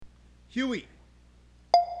Huey.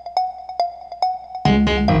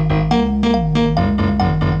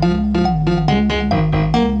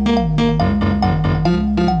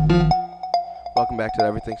 Welcome back to the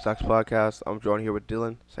Everything Sucks podcast. I'm Jordan here with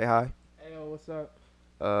Dylan. Say hi. Hey, yo, what's up?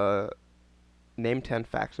 Name 10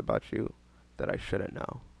 facts about you that I shouldn't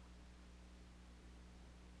know.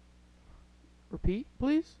 Repeat,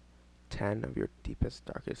 please. 10 of your deepest,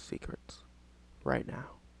 darkest secrets. Right now.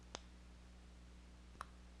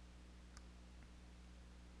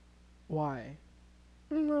 Why?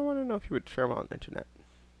 I want to know if you would share them on the internet.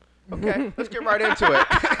 Okay, let's get right into it.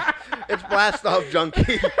 It's Blast Off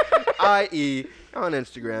Junkie, i.e. on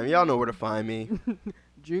Instagram. Y'all know where to find me.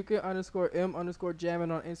 Juka_M_jamming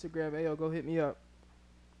on Instagram. Hey, yo, go hit me up.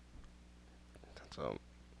 That's a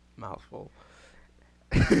mouthful.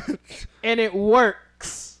 And it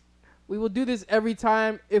works. We will do this every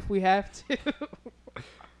time if we have to.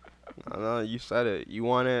 No, you said it. You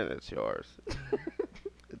want it, it's yours.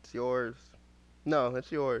 It's yours. No,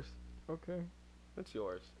 it's yours. Okay. It's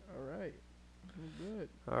yours. All right. Good.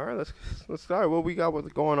 All right, let's start. What we got?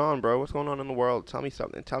 What's going on, bro? What's going on in the world? Tell me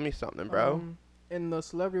something, bro. In the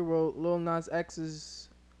celebrity world, Lil Nas X is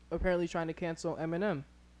apparently trying to cancel Eminem.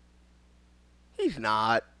 He's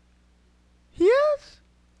not. He is?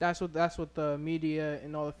 That's what the media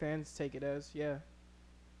and all the fans take it as. Yeah.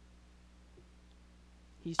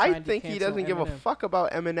 He's I trying to think he cancel doesn't give a Eminem. fuck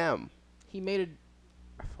about Eminem. He made it.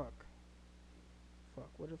 Fuck.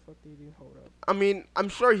 What the fuck did he do? Hold up. I mean, I'm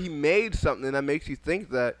sure he made something that makes you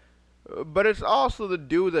think that, but it's also the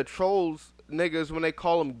dude that trolls niggas when they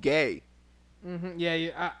call him gay.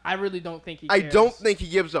 Yeah. I really don't think he I cares. don't think he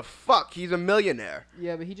gives a fuck. He's a millionaire.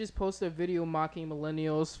 Yeah, but he just posted a video mocking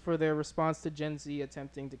millennials for their response to Gen Z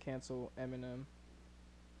attempting to cancel Eminem.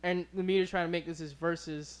 And the media trying to make this his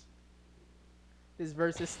versus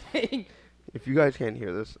thing. If you guys can't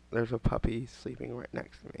hear this, there's a puppy sleeping right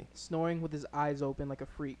next to me. Snoring with his eyes open like a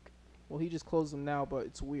freak. Well, he just closed them now, but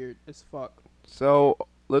it's weird as fuck. So,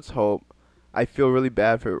 let's hope. I feel really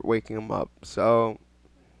bad for waking him up. So,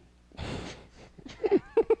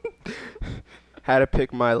 had to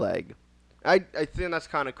pick my leg. I think that's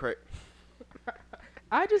kind of crazy.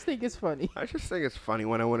 I just think it's funny. I just think it's funny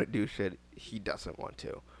when I want to do shit he doesn't want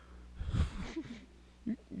to.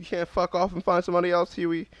 You can't fuck off and find somebody else,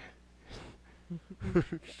 Huey. It's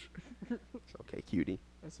okay, cutie.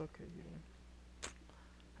 It's okay.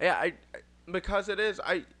 Yeah, because it is.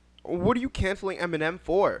 What are you canceling Eminem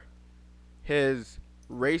for? His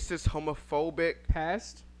racist, homophobic.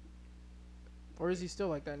 Past? Or is he still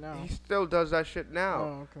like that now? He still does that shit now.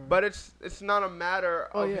 Oh, okay. But it's not a matter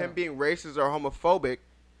of him being racist or homophobic.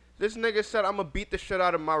 This nigga said, I'm gonna beat the shit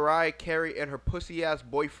out of Mariah Carey and her pussy ass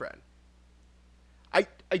boyfriend.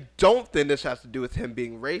 I don't think this has to do with him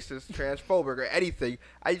being racist, transphobic, or anything.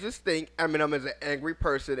 I just think Eminem is an angry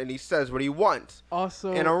person and he says what he wants.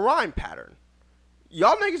 Also, in a rhyme pattern.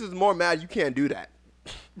 Y'all niggas is more mad you can't do that.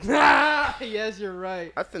 Yes, you're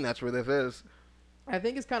right. I think that's where this is. I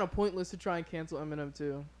think it's kind of pointless to try and cancel Eminem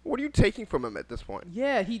too. What are you taking from him at this point?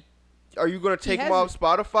 Yeah, Are you going to take him off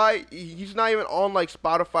Spotify? He's not even on, like,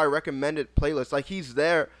 Spotify recommended playlists. Like, he's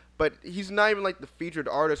there, but he's not even, like, the featured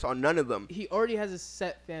artist on none of them. He already has a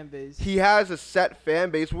set fan base. He has a set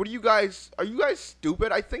fan base. Are you guys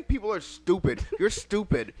stupid? I think people are stupid. You're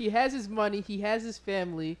stupid. He has his money. He has his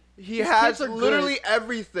family. He his has kids are literally good.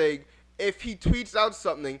 everything. If he tweets out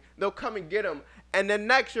something, they'll come and get him. And then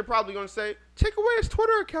next, you're probably going to say, take away his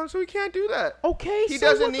Twitter account so he can't do that. Okay, He so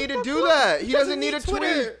doesn't what need the to fuck do what? that. He doesn't need a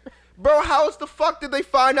tweet. Bro, how the fuck did they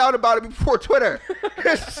find out about it before Twitter?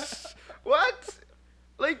 What?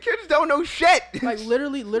 Like, kids don't know shit. Like,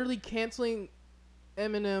 literally canceling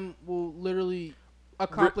Eminem will literally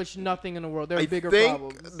accomplish nothing in the world. There are bigger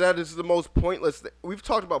problems. I think that is the most pointless We've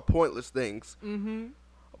talked about pointless things. Mm-hmm.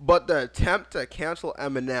 But the attempt to cancel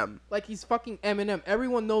Eminem. Like, he's fucking Eminem.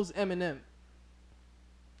 Everyone knows Eminem.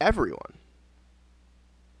 Everyone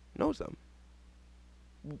knows them.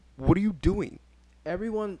 What are you doing?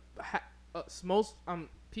 Everyone, most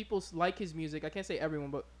people like his music. I can't say everyone,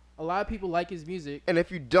 but a lot of people like his music. And if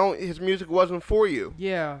you don't, his music wasn't for you.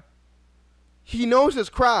 Yeah. He knows his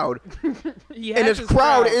crowd. And his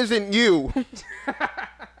crowd isn't you.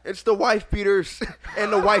 It's the wife beaters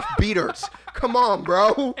and the wife beaters. Come on,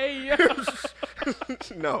 bro. Hey, yo.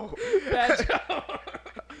 No. Bad joke.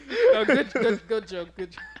 No, good joke.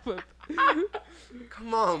 Good joke.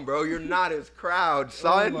 Come on, bro. You're not his crowd,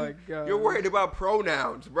 son. Oh, my God. You're worried about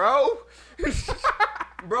pronouns, bro.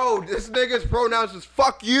 Bro, this nigga's pronouns is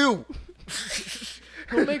fuck you.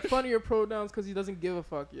 He'll make fun of your pronouns because he doesn't give a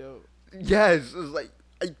fuck, yo. Yes. It's like,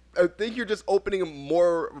 I think you're just opening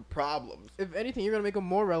more problems. If anything, you're gonna make him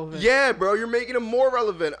more relevant. Yeah, bro, you're making him more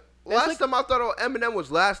relevant. That's Last time I thought Eminem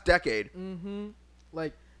was last decade. Mm-hmm.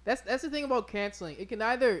 Like that's the thing about canceling. It can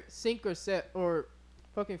either sink or set or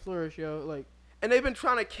fucking flourish, yo. Like. And they've been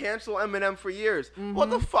trying to cancel Eminem for years. Mm-hmm. What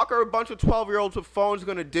the fuck are a bunch of 12-year-olds with phones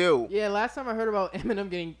gonna do? Yeah, last time I heard about Eminem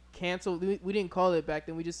getting canceled, we didn't call it back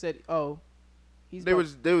then. We just said, oh, they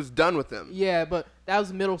was done with him. Yeah, but that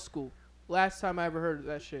was middle school. Last time I ever heard of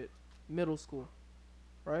that shit, middle school,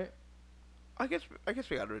 right? I guess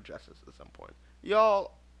we got to address this at some point,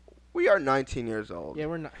 y'all. We are 19 years old. Yeah,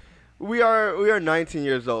 we're not. We are 19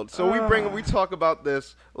 years old. So we talk about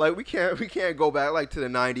this like we can't go back like to the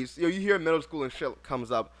 90s. You hear middle school and shit comes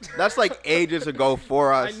up. That's like ages ago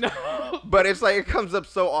for us. I know. But it's like it comes up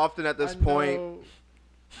so often at this point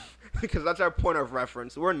because that's our point of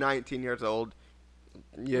reference. We're 19 years old.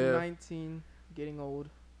 Yeah. I'm 19, getting old.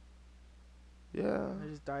 Yeah. I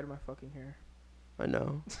just dyed my fucking hair. I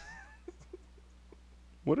know.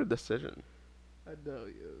 What a decision. I know,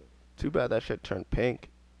 yeah. Too bad that shit turned pink.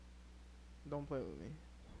 Don't play with me.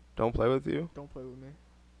 Don't play with you? Don't play with me.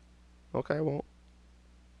 Okay, I won't.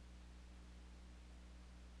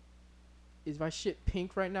 Is my shit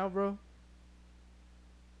pink right now, bro?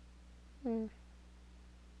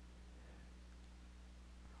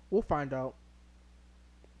 We'll find out.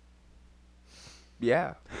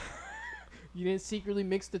 Yeah. You didn't secretly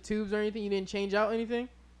mix the tubes or anything? You didn't change out anything?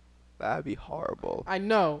 That'd be horrible. I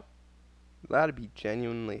know. That'd be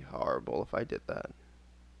genuinely horrible if I did that.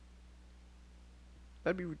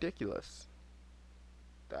 That'd be ridiculous.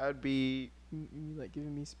 That'd be... You like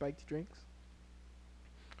giving me spiked drinks?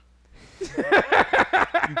 You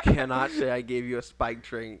cannot say I gave you a spiked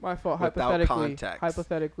drink. My fault. Without context.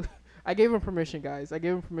 Hypothetically. I gave him permission, guys. I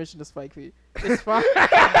gave him permission to spike me. It's fine.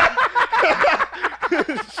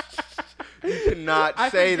 You cannot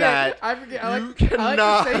say that. I forget. I like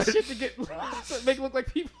to say shit to get to make it look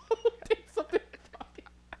like people did something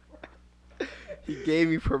funny. He gave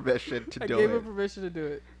me permission to do it. I gave him permission to do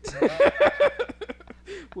it.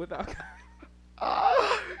 Without.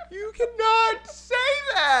 You cannot say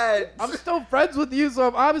that. I'm still friends with you, so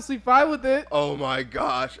I'm obviously fine with it. Oh my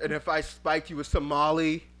gosh! And if I spiked you with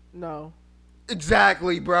Somali? No.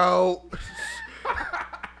 Exactly, bro.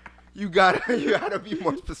 You gotta be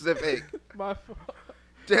more specific. My fault.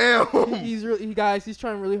 Damn. He's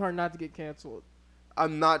trying really hard not to get canceled.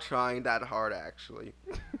 I'm not trying that hard, actually.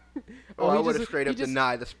 Or I would have straight up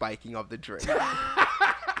denied the spiking of the drink.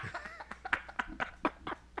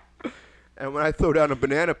 And when I throw down a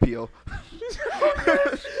banana peel.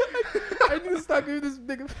 I need to stop giving this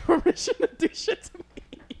nigga permission to do shit to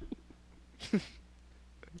me.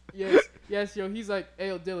 Yes, yo. He's like, hey,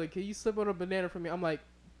 yo, Dylan, can you slip on a banana for me? I'm like,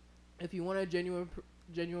 if you want a genuine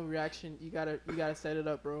reaction, you gotta set it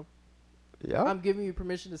up, bro. Yeah. I'm giving you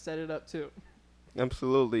permission to set it up too.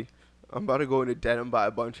 Absolutely. I'm about to go into denim, buy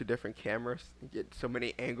a bunch of different cameras, and get so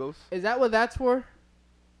many angles. Is that what that's for?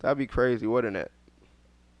 That'd be crazy, wouldn't it?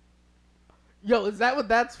 Yo, is that what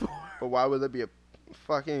that's for? But why would there be a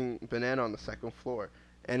fucking banana on the second floor?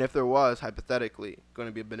 And if there was, hypothetically, going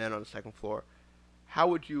to be a banana on the second floor, how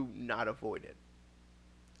would you not avoid it?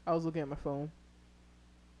 I was looking at my phone.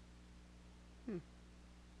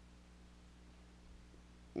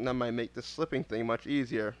 That might make the slipping thing much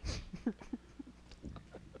easier.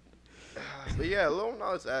 But yeah, Lil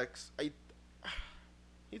Nas X,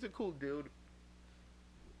 he's a cool dude.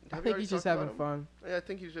 I think he's just having fun. Yeah, I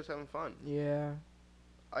think he's just having fun. Yeah.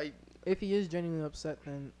 If he is genuinely upset,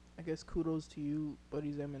 then I guess kudos to you, but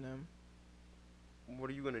he's Eminem. What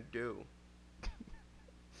are you gonna do?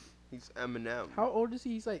 He's Eminem. How old is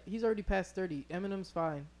he? He's already past 30. Eminem's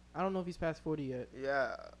fine. I don't know if he's past 40 yet.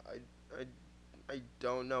 Yeah, I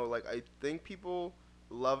don't know. Like, I think people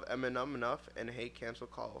love Eminem enough and hate cancel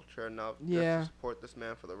culture enough just to support this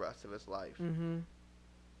man for the rest of his life. Mm-hmm.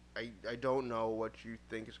 I don't know what you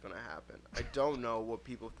think is going to happen. I don't know what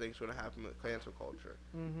people think is going to happen with cancel culture.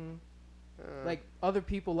 Mm-hmm. Like, other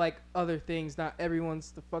people like other things. Not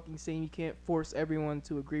everyone's the fucking same. You can't force everyone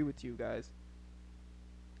to agree with you, guys.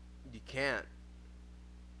 You can't.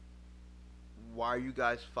 Why are you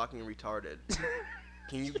guys fucking retarded?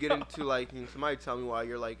 Can you get into, like, can somebody tell me why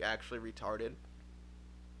you're, like, actually retarded?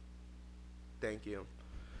 Thank you.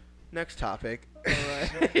 Next topic.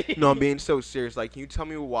 Alright. No, I'm being so serious. Like, can you tell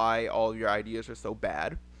me why all of your ideas are so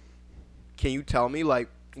bad? Can you tell me, like,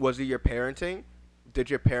 was it your parenting? Did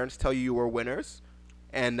your parents tell you were winners?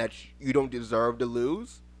 And that you don't deserve to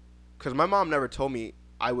lose? Because my mom never told me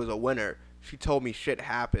I was a winner. She told me shit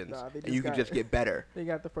happens, and you can just get better. They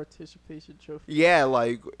got the participation trophy. Yeah,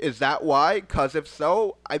 like, is that why? Because if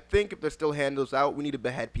so, I think if they're still handing those out, we need to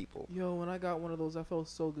behead people. Yo, when I got one of those, I felt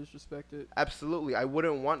so disrespected. Absolutely. I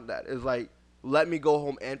wouldn't want that. It's like, let me go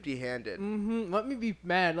home empty-handed. Mm-hmm. Let me be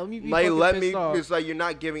mad. Let me be like, pissed off. It's like you're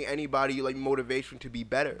not giving anybody, like, motivation to be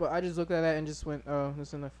better. But I just looked at that and just went, oh,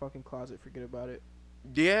 it's in the fucking closet. Forget about it.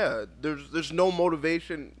 Yeah, there's no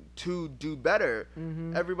motivation to do better.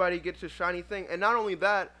 Mm-hmm. Everybody gets a shiny thing. And not only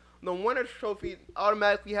that, the winner's trophy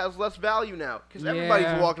automatically has less value now. Because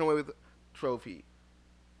everybody's walking away with a trophy.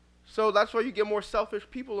 So that's why you get more selfish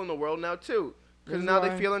people in the world now, too. Because now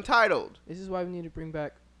they feel entitled. This is why we need to bring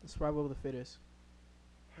back the survival of the fittest.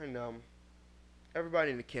 I know. Everybody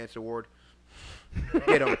in the cancer ward.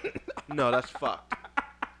 Get them. No, that's fucked.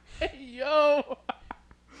 Hey, yo.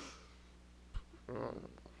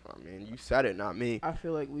 I mean, you said it, not me. I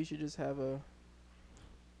feel like we should just have a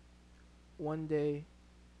one day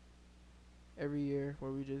every year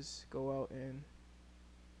where we just go out and...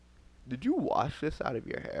 Did you wash this out of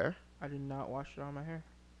your hair? I did not wash it out of my hair.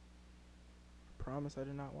 I promise I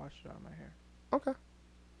did not wash it out of my hair. Okay.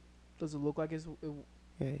 Does it look like it's...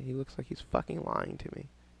 Yeah, he looks like he's fucking lying to me.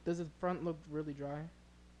 Does the front look really dry?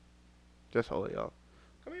 Just hold it, yo.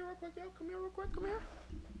 Come here real quick, yo. Come here real quick. Come here.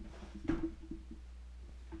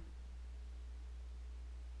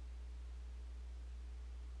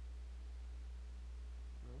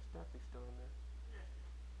 Still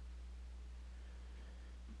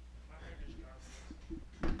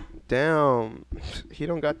in there. Damn, he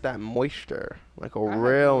don't got that moisture like a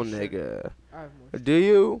real nigga. I have moisture. Do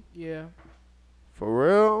you? Yeah. For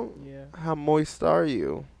real? Yeah. How moist are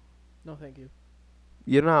you? No, thank you.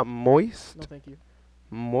 You're not moist? No, thank you.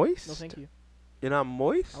 Moist? No, thank you. You're not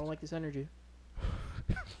moist? I don't like this energy.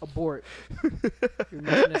 Abort. Your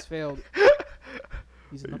mission has failed.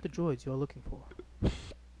 These are not the droids you are looking for.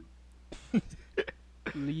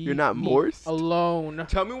 You're not moist? Alone.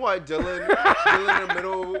 Tell me why Dylan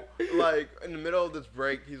in the middle of this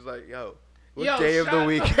break, he's like, yo, what day of the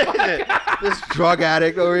week is it? This drug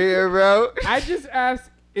addict over here, bro. I just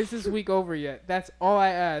asked, is this week over yet? That's all I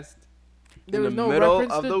asked. There was no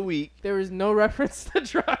reference to the week. There was no reference to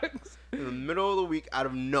drugs. In the middle of the week, out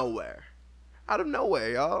of nowhere. Out of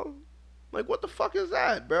nowhere, y'all. Like, what the fuck is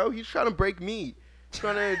that, bro? He's trying to break me.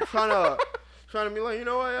 Trying to be like, you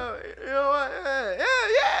know what, yeah,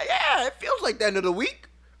 it feels like the end of the week.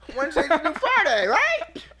 Wednesday's a new Friday,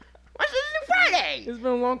 right? Wednesday's a new Friday. It's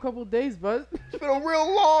been a long couple of days, bud. It's been a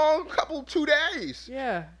real long 2 days.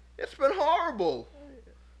 Yeah. It's been horrible.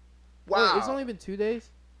 Wow. Wait, it's only been 2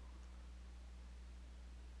 days?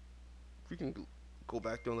 We can go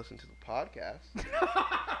back there and listen to the podcast.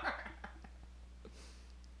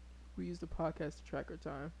 We use the podcast to track our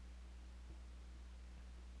time.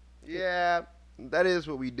 Yeah, that is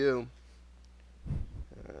what we do.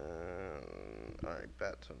 All right,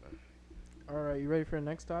 bet. All right, you ready for the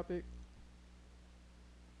next topic?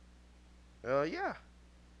 Yeah.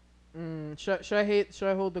 Should I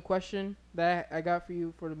hold the question that I got for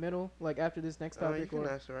you for the middle, like after this next topic? You can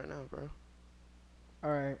answer right now, bro.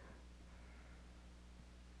 All right.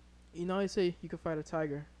 You know, I say you could fight a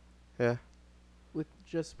tiger. Yeah. With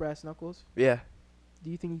just brass knuckles. Yeah. Do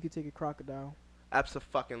you think you could take a crocodile?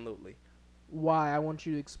 Abso-fucking-lutely. Why? I want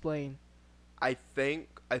you to explain. I think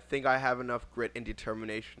I have enough grit and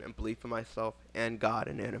determination and belief in myself and God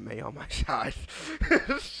and anime on my side.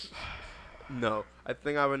 No, I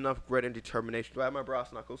think I have enough grit and determination. Do I have my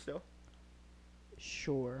brass knuckles still?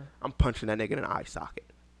 Sure. I'm punching that nigga in an eye socket.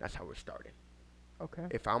 That's how we're starting. Okay.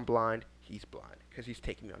 If I'm blind, he's blind because he's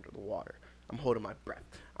taking me under the water. I'm holding my breath.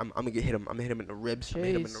 I'm gonna hit him. I'm gonna hit him in the ribs. Chase, I'm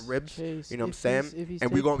gonna hit him in the ribs. Chase, you know what I'm saying?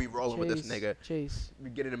 And we're gonna be rolling with this nigga. Chase. We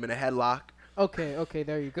getting him in a headlock. Okay,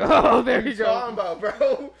 there you go. There you go. What are you talking about,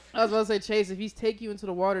 bro? I was about to say, Chase, if he's taking you into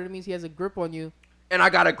the water, that means he has a grip on you. And I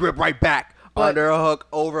got a grip right back. But under a hook,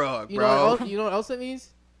 over a hook, bro. You know what else it means?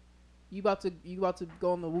 You about to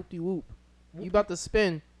go on the whoop-de-whoop. You about to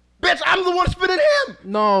spin. Bitch, I'm the one spinning him.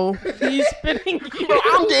 No, he's spinning you. Bro,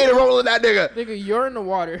 I'm gator rolling that nigga. Nigga, you're in the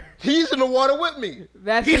water. He's in the water with me.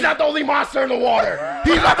 He's not the only monster in the water.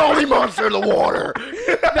 He's not the only monster in the water.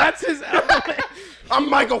 That's his element. I'm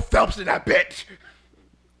Michael Phelps in that bitch.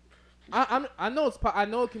 I know I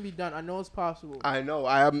know it can be done. I know it's possible. I know.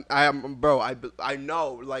 I am, bro. I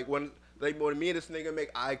know. Like when me and this nigga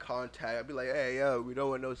make eye contact, I'd be like, hey, yo, we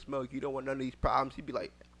don't want no smoke. You don't want none of these problems. He'd be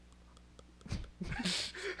like.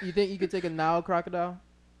 You think you could take a Nile crocodile?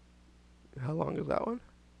 How long is that one?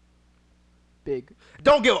 Big.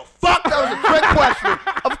 Don't give a fuck. That was a trick question.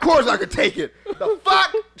 Of course I could take it. The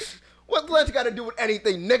fuck? What's lunch got to do with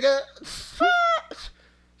anything, nigga?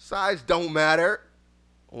 Size don't matter.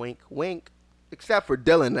 Wink, wink. Except for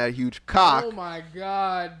Dylan, that huge cock. Oh my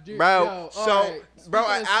god, dude. Bro, yo, so, right. bro,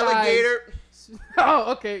 an alligator.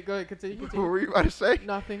 Oh, okay. Go ahead. Continue. What were you about to say?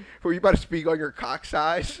 Nothing. Were you about to speak on your cock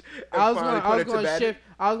size? I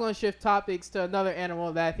was going to shift topics to another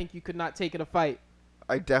animal that I think you could not take in a fight.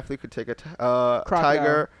 I definitely could take a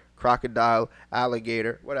tiger, crocodile,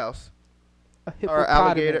 alligator. What else? A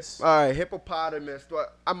hippopotamus. All right, hippopotamus.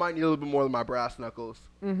 I might need a little bit more than my brass knuckles.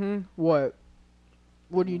 Mm-hmm. What?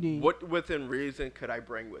 What do you need? What within reason could I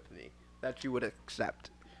bring with me that you would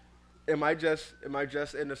accept? Am I just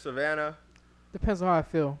in the savannah? Depends on how I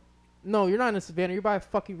feel. No, you're not in the savannah. You're by a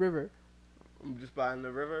fucking river. I'm just by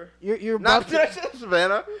the river. You're not in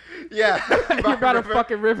savannah. Yeah, you're by a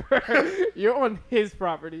fucking river. You're on his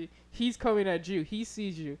property. He's coming at you. He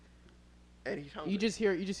sees you. And he's hungry. You just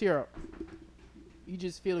hear. You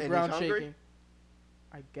just feel the ground shaking.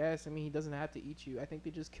 I guess. I mean, he doesn't have to eat you. I think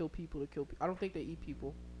they just kill people to kill people. I don't think they eat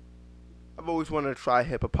people. I've always wanted to try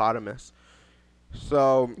hippopotamus.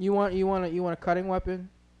 So you want a cutting weapon?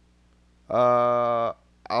 I'll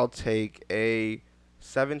take a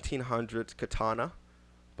 1700s katana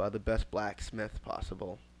by the best blacksmith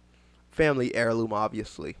possible. Family heirloom,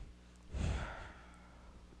 obviously.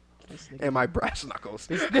 And my brass knuckles.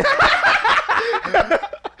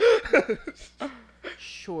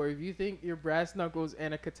 Sure, if you think your brass knuckles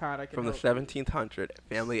and a katana can from the 1700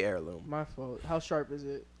 family heirloom. My fault. How sharp is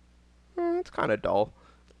it? It's kind of dull.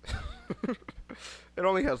 It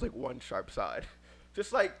only has like one sharp side.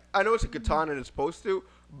 Just like, I know it's a katana and it's supposed to,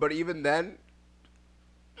 but even then,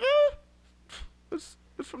 it's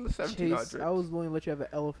from the 1700s. Chase, I was willing to let you have an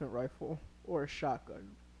elephant rifle or a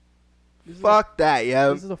shotgun. Fuck that,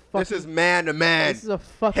 yo. This is man to man. This is a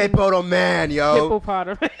fucking hippo to man, yo.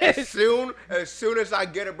 Hippopotamus. As soon as I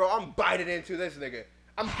get it, bro, I'm biting into this nigga.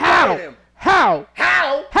 I'm biting him. How?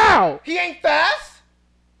 He ain't fast.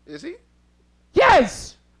 Is he?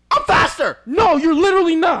 Yes. I'm faster. No, you're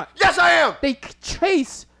literally not. Yes, I am. They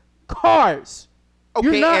chase cars. Okay,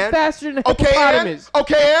 you're not faster than a hippopotamus.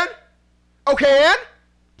 Okay, and?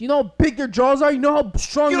 Do you know how big your jaws are? You know how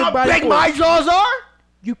strong your body is? You know how big my jaws are?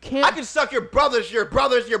 You can't. I can suck your brothers,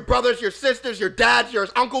 your sisters, your dads, your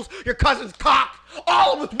uncles, your cousins' cock,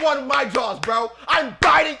 all with one of my jaws, bro. I'm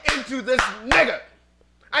biting into this nigga.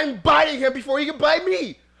 I'm biting him before he can bite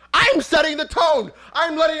me. I'm setting the tone.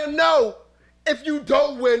 I'm letting him know. If you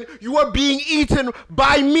don't win, you are being eaten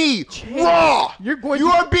by me. Raw. You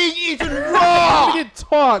are being eaten raw. You're going to get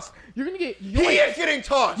tossed. You're going to get yoinked. He is getting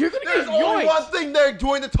tossed. You're going to There's get yoinked. only one thing there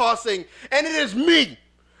doing the tossing, and it is me.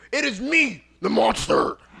 It is me, the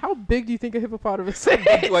monster. How big do you think a hippopotamus is?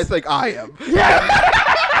 Do I think I am? Yeah.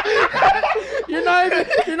 you're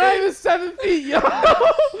not even 7 feet, yo.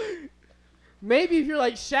 Maybe if you're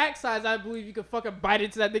like Shaq size, I believe you could fucking bite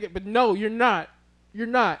into that nigga. But no, you're not. You're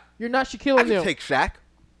not Shaquille O'Neal. I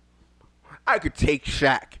could take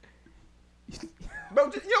Shaq.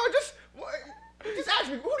 Bro, just ask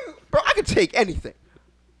me. Bro, I could take anything.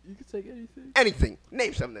 You could take anything? Anything.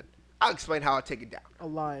 Name something. I'll explain how I take it down. A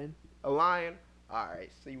lion. A lion?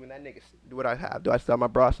 Alright, see when that nigga do what I have. Do I still have my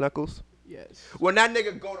brass knuckles? Yes. When that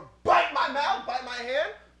nigga go to bite my mouth, bite my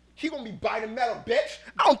hand, he gonna be biting metal, bitch.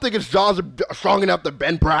 I don't think his jaws are strong enough to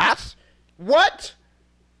bend brass. What?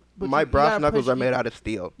 But my brass knuckles are made out of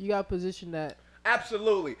steel. You gotta position that.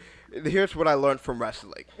 Absolutely. Here's what I learned from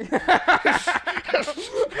wrestling.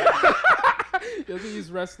 You'll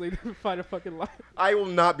use wrestling to fight a fucking lion. I will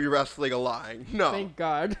not be wrestling a lion. No. Thank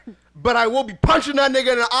God. But I will be punching that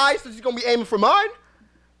nigga in the eye since he's gonna be aiming for mine.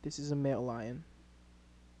 This is a male lion.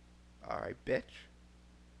 Alright, bitch.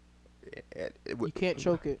 You can't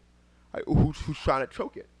choke it. Who's trying to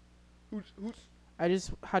choke it? Who's?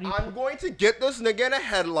 How do you? I'm going to get this nigga in a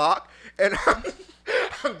headlock, and I'm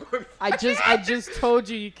going. I just told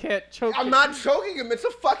you can't choke. I'm not choking him. It's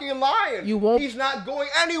a fucking lion. You won't. He's not going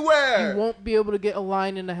anywhere. You won't be able to get a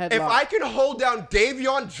lion in the headlock. If I can hold down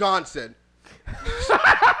Davion Johnson,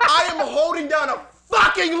 I am holding down a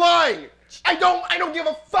fucking lion. I don't give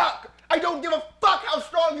a fuck. I don't give a fuck how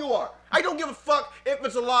strong you are. I don't give a fuck if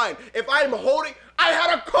it's a lion. If I am holding, I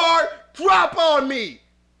had a car drop on me.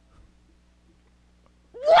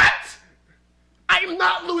 What? I'm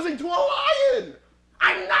not losing to a lion.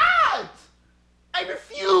 I'm not. I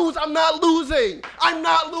refuse. I'm not losing. I'm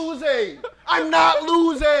not losing. I'm not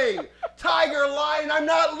losing. Tiger, lion, I'm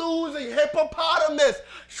not losing. Hippopotamus,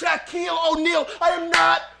 Shaquille O'Neal, I am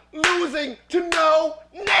not losing to no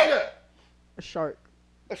nigga. A shark.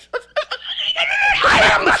 I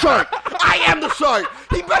am the shark. I am the shark.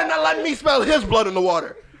 He better not let me smell his blood in the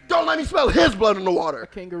water. Don't let me smell his blood in the water. A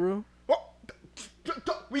kangaroo.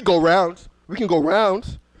 We go rounds. We can go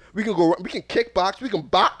rounds. We can go. We can kickbox. We can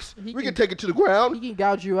box. We can take it to the ground. He can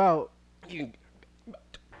gouge you out. He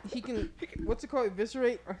can what's it called?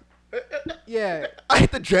 Eviscerate? Yeah. I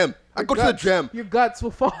hit the gym. I go to the gym. Your guts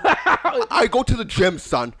will fall out. I go to the gym,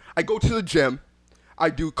 son. I go to the gym. I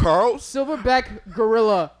do curls. Silverback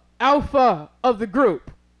gorilla, alpha of the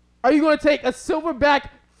group. Are you going to take a silverback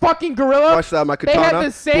fucking gorilla? Do I still have my katana? They have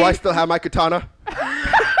the same... Do I still have my katana?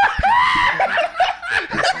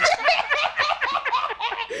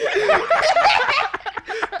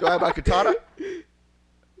 Do I have my katana?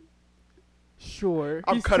 Sure.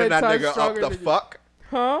 I'm cutting that nigga up the fuck.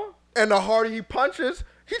 Huh? And the harder he punches,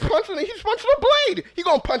 he's punching a blade. He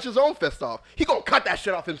gonna punch his own fist off. He gonna cut that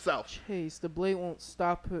shit off himself. Chase, the blade won't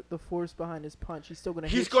stop the force behind his punch. He's still gonna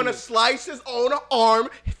hit you. He's gonna slice his own arm,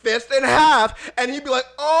 fist in half, and he'd be like,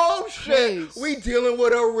 oh shit, Chase, we dealing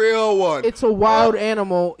with a real one. It's a wild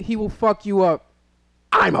animal. He will fuck you up.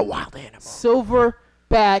 I'm a wild animal.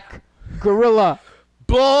 Silverback gorilla.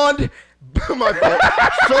 Blonde, my fault.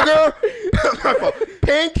 Sugar, my fault.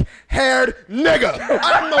 Pink-haired nigga.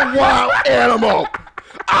 I'm the wild animal.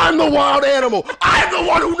 I'm the wild animal. I'm the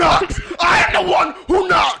one who knocks. I'm the one who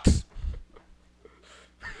knocks.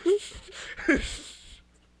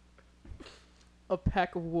 A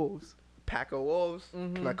pack of wolves. Pack of wolves.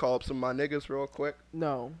 Mm-hmm. Can I call up some of my niggas real quick?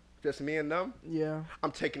 No. Just me and them? Yeah.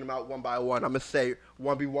 I'm taking them out one by one. I'm going to say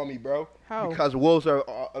 1v1 me, bro. How? Because wolves are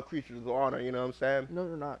creatures of honor, you know what I'm saying? No,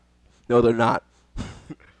 they're not. No, they're not.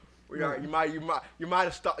 You might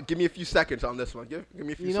have stopped. Give me a few seconds on this one. Give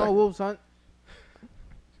me a few seconds. You know wolves hunt?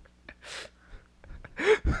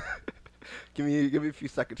 give me a few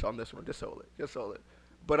seconds on this one. Just hold it.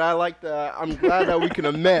 But I'm glad that we can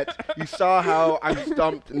admit you saw how I'm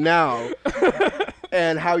stumped now.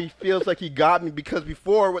 And how he feels like he got me, because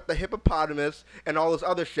before with the hippopotamus and all those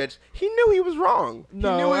other shits, he knew he was wrong.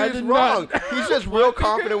 No, he knew he was wrong. He's just real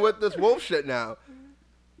confident with this wolf shit now.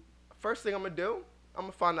 First thing I'm gonna do, I'm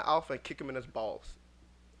gonna find the alpha and kick him in his balls.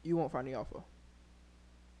 You won't find the alpha.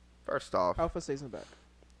 First off, Alpha stays in the back.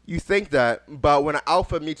 you think that, but when an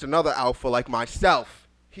alpha meets another alpha like myself,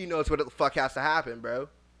 he knows what the fuck has to happen, bro.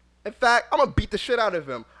 In fact, I'm gonna beat the shit out of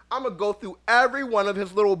him. I'm gonna go through every one of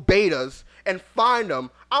his little betas and find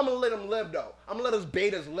them. I'm gonna let him live, though. I'm gonna let his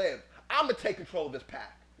betas live. I'm gonna take control of his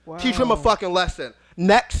pack. Wow. Teach him a fucking lesson.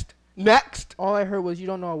 Next. All I heard was you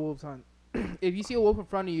don't know how wolves hunt. If you see a wolf in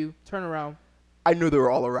front of you, turn around. I knew they were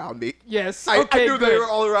all around me. Yes. I knew they were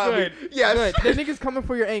all around me. Yes. Good. The nigga's coming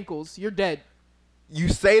for your ankles. You're dead. You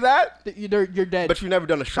say that? You're dead. But you've never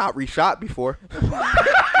done a shot-reshot before.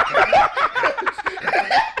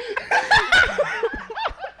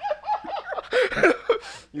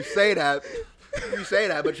 You say that,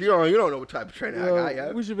 but you don't know what type of training I got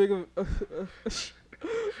yet. We should make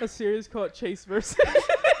a series called Chase versus.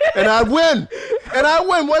 And I win.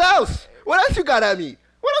 What else? What else you got at me?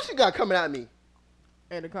 What else you got coming at me?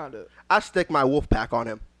 Anaconda. I stick my wolf pack on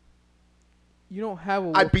him. You don't have a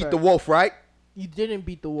wolf I beat the wolf, right? You didn't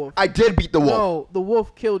beat the wolf. I did beat the wolf. No, the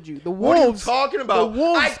wolf killed you. The wolves. What are you talking about? The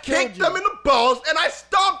wolves I kicked them in the balls and I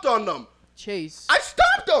stomped on them. Chase. I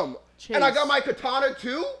stomped them. Chase. And I got my katana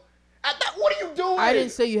too. What are you doing? I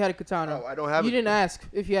didn't say you had a katana. No, I don't have. You didn't ask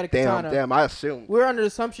if you had a katana. Damn. I assumed. We're under the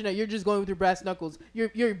assumption that you're just going with your brass knuckles. Your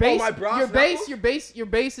base. Oh, my brass your knuckles? Your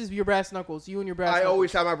base is your brass knuckles. You and your brass. I knuckles.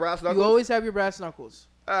 always have my brass knuckles. You always have your brass knuckles.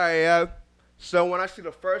 All right, yeah. So when I see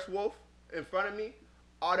the first wolf in front of me,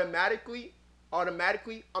 automatically,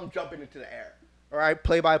 I'm jumping into the air. All right,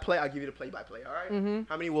 play by play. I'll give you the play by play. All right. Mm-hmm.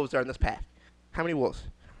 How many wolves are in this pack? How many wolves?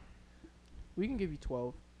 We can give you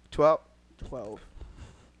 12. 12. 12.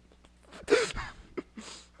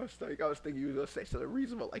 I was thinking you were gonna say something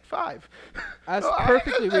reasonable, like 5. That's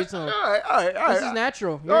perfectly reasonable. All right. This is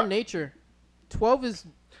natural. You're in nature. 12 is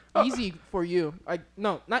easy for you.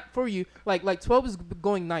 No, not for you. Like 12 is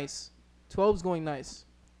going nice. 12 is going nice.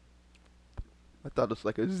 I thought it was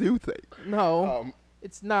like a zoo thing. No,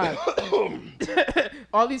 it's not.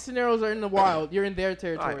 All these scenarios are in the wild. You're in their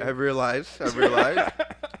territory. I realize.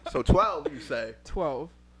 So 12, you say? 12.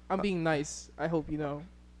 I'm being nice. I hope you know.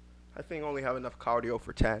 I think I only have enough cardio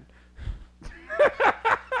for 10.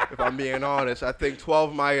 If I'm being honest, I think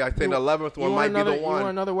 12 I think the 11th one might be the one. You want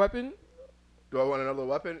another weapon? Do I want another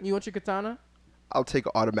weapon? You want your katana? I'll take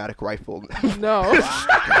an automatic rifle. No.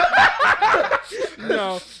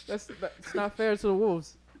 No, that's not fair to the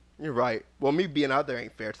wolves. You're right. Well, me being out there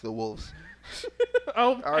ain't fair to the wolves.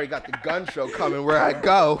 Oh, I already got the gun show coming where I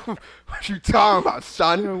go. What you talking about,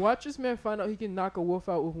 son? Yo, watch this man find out he can knock a wolf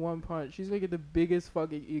out with one punch. He's gonna get the biggest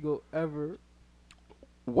fucking eagle ever.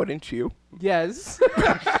 Wouldn't you? Yes.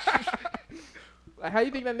 How do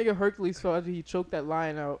you think that nigga Hercules felt after he choked that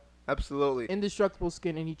lion out? Absolutely. Indestructible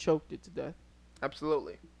skin, and he choked it to death.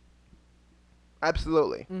 Absolutely.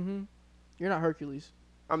 Absolutely. Mm-hmm. You're not Hercules.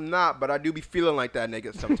 I'm not, but I do be feeling like that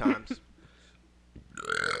nigga sometimes.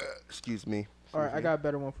 Excuse me. All right, I got a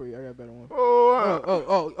better one for you.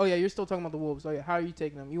 Oh, Oh, yeah, you're still talking about the wolves. Oh, yeah, how are you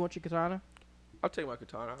taking them? You want your katana? I'll take my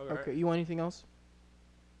katana. Okay, you want anything else?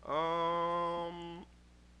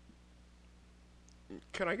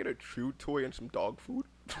 Can I get a chew toy and some dog food?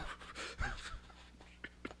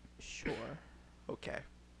 Sure. Okay.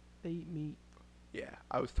 They eat meat. Yeah,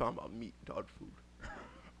 I was talking about meat and dog food.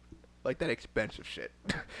 Like that expensive shit.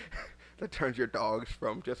 That turns your dogs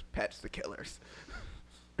from just pets to killers.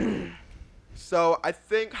 So I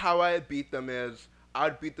think how I beat them is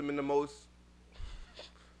I'd beat them in the most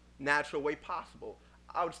natural way possible.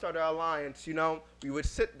 I would start an alliance, you know. We would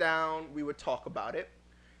sit down, we would talk about it.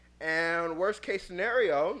 And worst case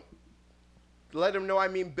scenario, let them know I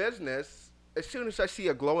mean business. As soon as I see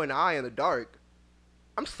a glowing eye in the dark,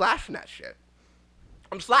 I'm slashing that shit.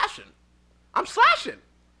 I'm slashing. I'm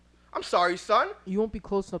sorry, son. You won't be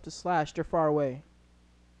close enough to slash. They're far away.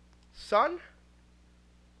 Son,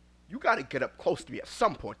 you got to get up close to me at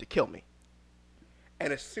some point to kill me.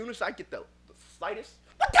 And as soon as I get the slightest,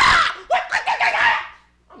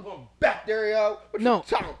 I'm going back there, yo.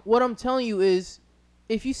 What I'm telling you is,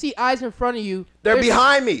 if you see eyes in front of you, they're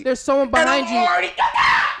behind me. There's someone behind you.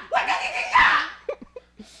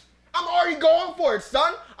 I'm already going for it,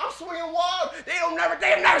 son. I'm swinging wild. They have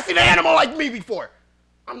never seen an animal like me before.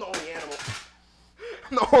 I'm the only animal.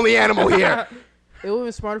 I'm the only animal here. It would have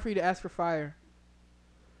been smarter for you to ask for fire.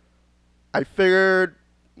 I figured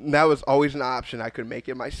that was always an option. I could make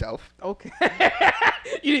it myself. Okay.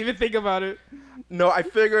 You didn't even think about it. No, I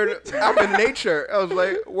figured I'm in nature. I was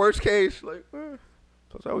like, worst case, like,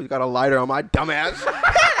 plus I always got a lighter on my dumb ass.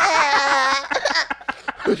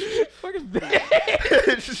 Fucking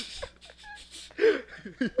bitch.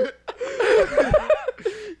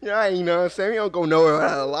 Yeah, you know what I'm saying? You don't go nowhere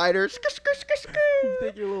without a lighter. You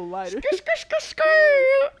think you're a little lighter.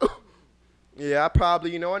 Yeah, I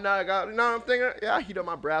probably, you know what, now I'm thinking, yeah, I heat up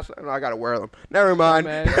my brass, and I gotta wear them. Never mind.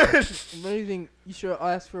 Man, if anything, you should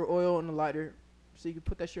ask for oil and a lighter so you can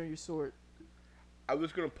put that shit on your sword. I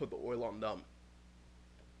was gonna put the oil on them.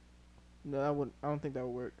 No, I don't think that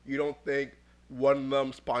would work. You don't think one of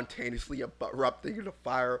them spontaneously erupting into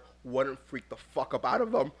fire wouldn't freak the fuck up out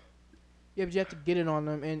of them? Yeah, but you have to get it on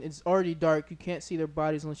them, and it's already dark. You can't see their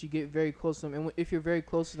bodies unless you get very close to them. And if you're very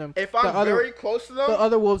close to them, if I'm very close to them, the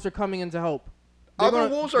other wolves are coming in to help.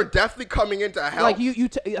 Wolves are definitely coming in to help. Like you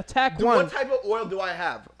attack one. What type of oil do I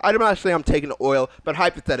have? I'm not saying I'm taking the oil, but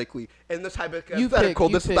hypothetically, in this hypothetical,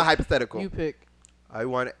 this is the hypothetical. You pick. I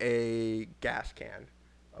want a gas can,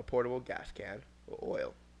 a portable gas can of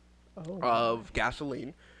oil, of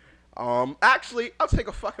gasoline. Actually, I'll take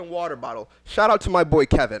a fucking water bottle. Shout out to my boy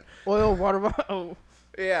Kevin. Oil, water bottle.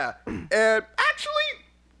 Yeah. And actually,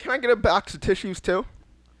 can I get a box of tissues too?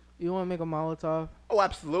 You want to make a Molotov? Oh,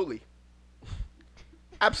 absolutely.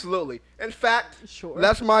 Absolutely. In fact, sure.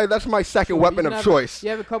 That's my second weapon of choice. You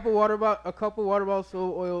have a couple water bottles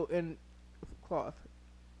full of oil and cloth.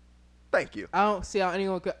 Thank you. I don't see how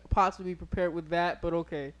anyone could possibly be prepared with that, but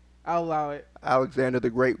okay. I'll allow it. Alexander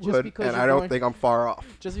the Great would, and I don't think I'm far off.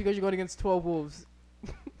 Just because you're going against 12 wolves.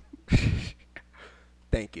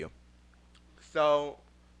 Thank you. So,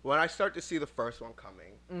 when I start to see the first one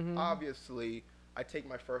coming, obviously, I take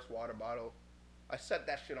my first water bottle. I set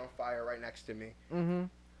that shit on fire right next to me.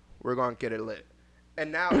 We're going to get it lit.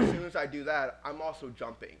 And now, as soon as I do that, I'm also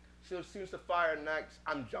jumping. So, as soon as the fire ignites,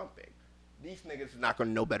 I'm jumping. These niggas is not going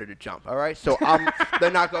to know better to jump, all right? So they're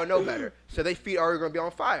not going to know better. So their feet are going to be on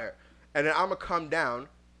fire. And then I'm going to come down.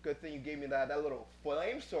 Good thing you gave me that little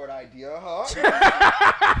flame sword idea, huh?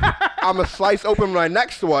 I'm going to slice open my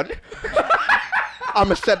next one. I'm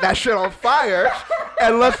going to set that shit on fire.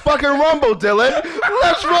 And let's fucking rumble, Dylan.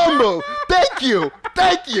 Let's rumble. Thank you.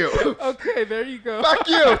 Okay, there you go. Fuck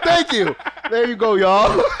you. Thank you. There you go,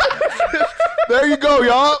 y'all. There you go,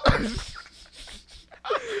 y'all.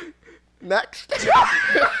 Next.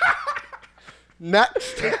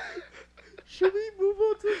 Should we move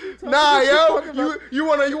on to the Nah, yo. You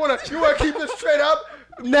wanna keep this straight up?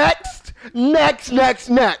 Next.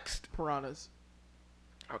 Piranhas.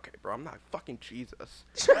 Okay, bro, I'm not fucking Jesus.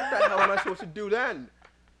 What the hell am I supposed to do then?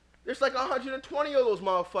 There's like 120 of those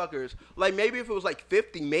motherfuckers. Like, maybe if it was like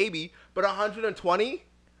 50, maybe. But 120?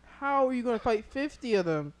 How are you gonna fight 50 of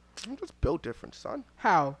them? I'm just built different, son.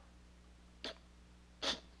 How?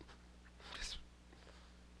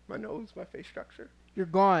 My nose, my face structure. You're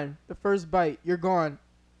gone. The first bite, you're gone.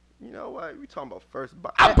 You know what? We talking about first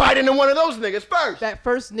bite. I'm biting in one of those niggas first. That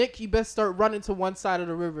first nick, you best start running to one side of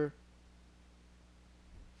the river.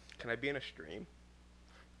 Can I be in a stream?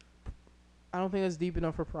 I don't think that's deep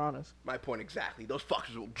enough for piranhas. My point exactly. Those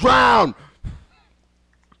fuckers will drown.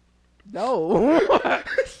 No.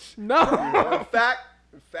 No. In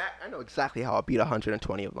fact, I know exactly how I'll beat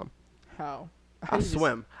 120 of them. How? I'll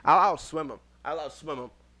swim. I'll swim them.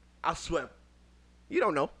 I'll swim. You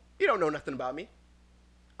don't know. You don't know nothing about me.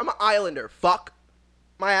 I'm an islander. Fuck.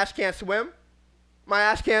 My ass can't swim. My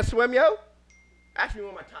ass can't swim, yo. Ask me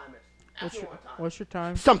what my time is. What's your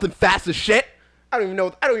time? Something fast as shit. I don't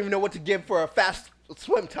even know what to give for a fast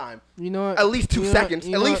swim time. You know what? At least 2 seconds.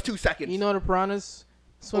 At least 2 seconds. You know the piranhas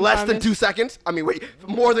swim Less time than is? 2 seconds? I mean, wait.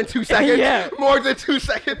 More than 2 seconds? Yeah. More than 2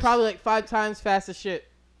 seconds? Probably like 5 times fast as shit.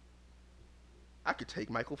 I could take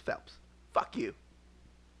Michael Phelps. Fuck you.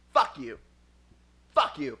 Fuck you.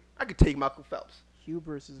 Fuck you. I could take Michael Phelps.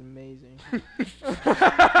 Hubris is amazing.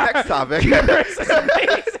 Next topic. Hubris is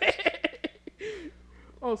amazing.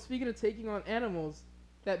 Oh, speaking of taking on animals,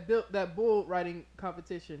 that bull riding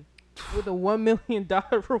competition with a $1 million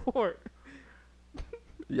reward.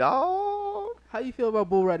 Y'all. How you feel about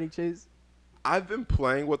bull riding, Chase? I've been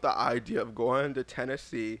playing with the idea of going to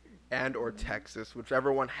Tennessee and or Texas,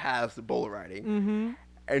 whichever one has the bull riding,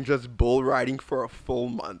 and just bull riding for a full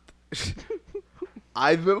month.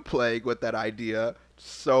 I've been playing with that idea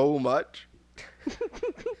so much.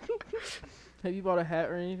 Have you bought a hat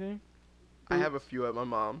or anything? I have a few at my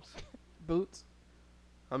mom's. Boots?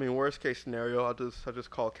 I mean, worst case scenario, I'll just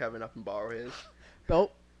call Kevin up and borrow his.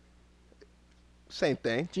 Belt? Same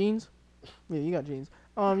thing. Jeans? Yeah, you got jeans.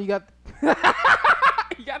 You got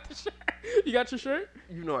you got the shirt. You got your shirt?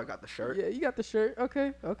 You know I got the shirt. Yeah, you got the shirt.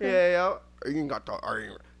 Okay. Yeah. You got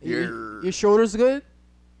the. Your shoulders good?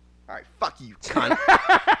 All right, fuck you, cunt.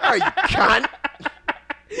 All right, you cunt.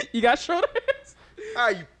 You got shoulders? All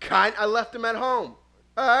right, you cunt. I left them at home.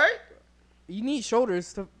 All right. You need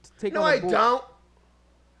shoulders to take No, on a I bull. don't.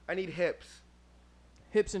 I need hips.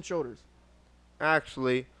 Hips and shoulders.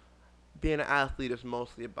 Actually, being an athlete is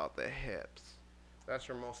mostly about the hips. That's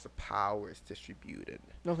where most of power is distributed.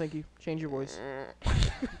 No, thank you. Change your voice.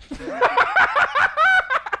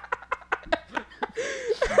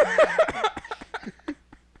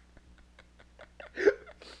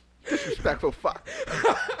 Disrespectful fuck.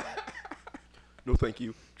 No, thank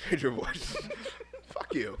you. Change your voice.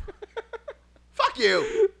 Fuck you. Fuck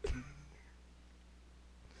you.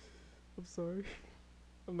 I'm sorry.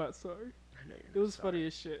 I'm not sorry. I know you're It was sorry. funny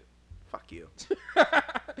as shit. Fuck you.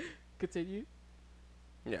 Continue.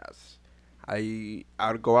 Yes.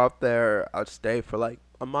 I'd go out there. I'd stay for like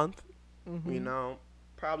a month. Mm-hmm. You know,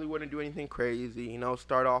 probably wouldn't do anything crazy. You know,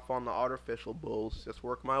 start off on the artificial bulls. Just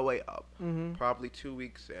work my way up. Mm-hmm. Probably 2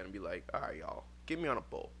 weeks in and be like, all right, y'all, get me on a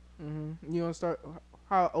bull. Mm-hmm. You want to start?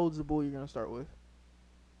 How old's the bull you're gonna start with?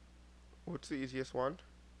 What's the easiest one?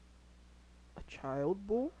 A child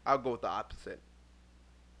bull? I'll go with the opposite.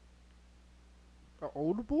 An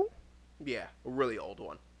old bull? Yeah, a really old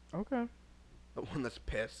one. Okay. The one that's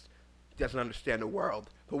pissed. Doesn't understand the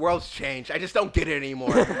world. The world's changed. I just don't get it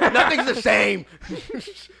anymore. Nothing's the same.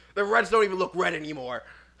 The Reds don't even look red anymore.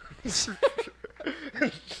 So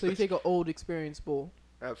you take an old, experienced bull.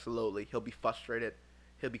 Absolutely. He'll be frustrated.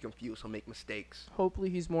 He'll be confused. He'll make mistakes.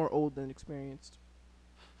 Hopefully he's more old than experienced.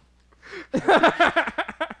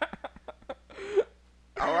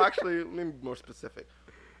 I'll actually, let me be more specific.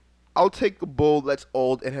 I'll take a bull that's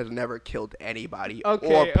old and has never killed anybody or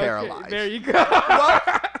paralyzed. Okay. There you go.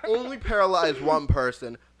 Well, only paralyzed one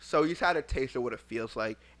person, so he's had a taste of what it feels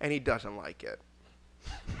like, and he doesn't like it.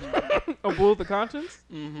 A bull with a conscience?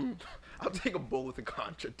 Mm-hmm. I'll take a bull with a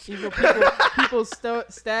conscience. Even people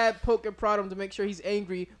stab, poke, and prod him to make sure he's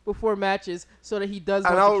angry before matches so that he does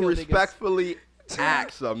want And to I'll kill respectfully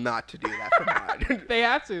ask them not to do that for mine. They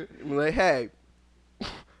have to. I'm like, hey,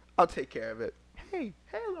 I'll take care of it. Hey,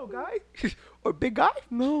 little guy. Or big guy.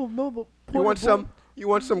 No. You want some? You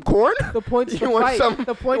want some corn? The point's You to want fight. some?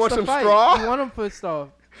 The point's you want to some fight. straw? You want him pissed off.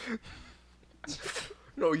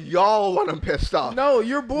 No, y'all want him pissed off. No,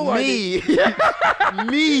 you're bull. Me.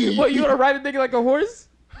 Me. What, you want to ride a nigga like a horse?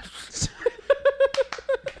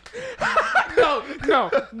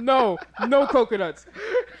 No coconuts.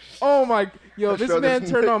 Oh my, yo, this man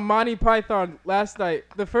turned on Monty Python last night.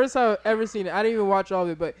 The first time I've ever seen it. I didn't even watch all of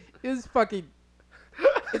it, but it was fucking,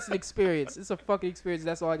 it's an experience. It's a fucking experience.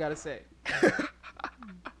 That's all I gotta say.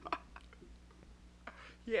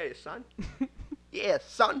 Yeah, son. Yeah,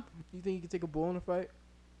 son. You think you can take a bull in a fight?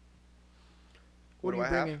 What are do you I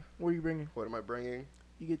bringing? have? What are you bringing? What am I bringing?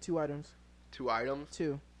 You get 2 items. 2 items?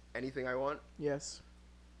 2. Anything I want? Yes.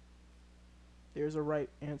 There's a right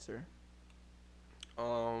answer.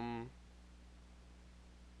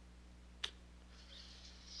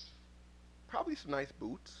 Probably some nice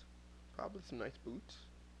boots. Probably some nice boots.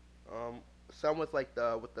 Some with like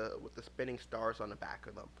the spinning stars on the back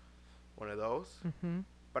of them. One of those. Mm-hmm.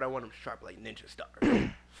 But I want them sharp like ninja stars.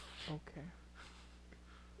 Okay.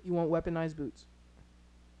 You want weaponized boots?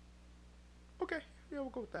 Okay, yeah, we'll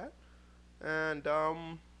go with that. And how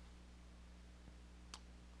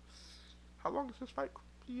long is this fight?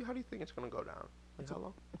 How do you think it's gonna go down? Like how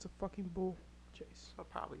long? It's a fucking bull chase. So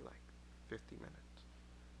probably like 50 minutes.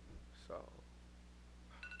 So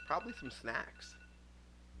probably some snacks.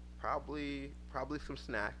 Probably some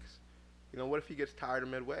snacks. You know, what if he gets tired of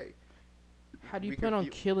midway? How do you plan on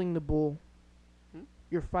killing the bull?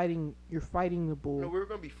 You're fighting the bull. No, we were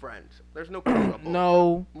gonna be friends. There's no killing a bull.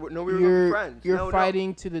 No, we were gonna be friends. You're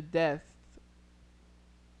fighting to the death.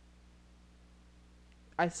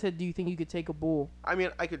 I said, do you think you could take a bull? I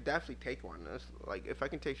mean, I could definitely take one. That's, like, if I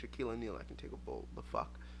can take Shaquille O'Neal, I can take a bull. The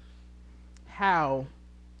fuck? How?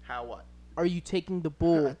 How what? Are you taking the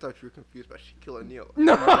bull? I thought you were confused by Shaquille O'Neal.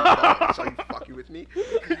 No. So you fucking with me?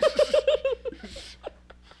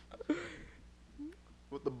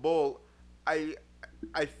 With the bull, I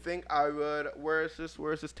think I would. Where is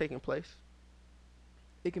this taking place?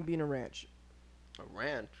 It can be in a ranch. A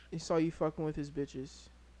ranch. He saw you fucking with his bitches.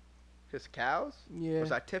 His cows? Yeah.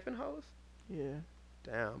 Was I tipping hoes? Yeah.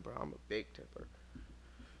 Damn, bro, I'm a big tipper.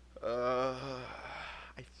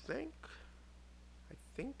 I think.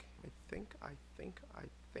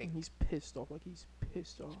 He's pissed off. Like he's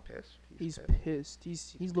pissed off. He's pissed.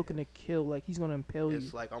 He's looking to kill. Like he's gonna impale you.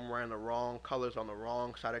 It's like I'm wearing the wrong colors on the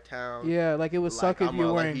wrong side of town. Yeah, like it would suck if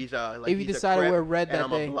you're wearing. If you decided to wear red that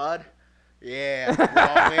day. I'm a blood. Yeah,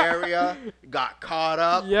 wrong area. Got caught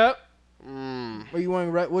up. Yep. Mm. Are you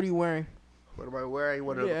wearing red? What are you wearing? What am I wearing?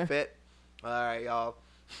 What does it fit? All right, y'all.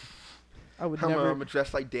 I'm never. I'm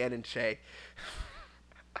dressed like Dan and Shay.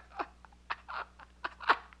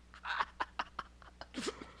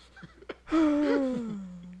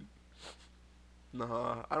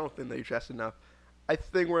 Nah, I don't think they dress enough. I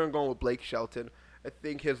think we're going with Blake Shelton. I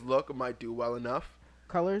think his look might do well enough.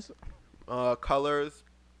 Colors? Colors.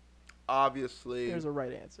 Obviously. There's a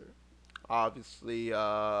right answer. Obviously,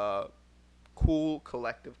 cool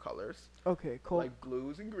collective colors. Okay, cool. Like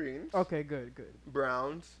blues and greens. Okay, good.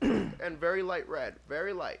 Browns. And very light red.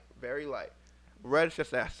 Very light. Red is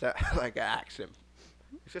just like an accent.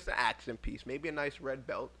 It's just an accent piece. Maybe a nice red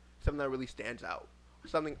belt. Something that really stands out.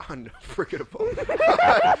 Something unforgettable.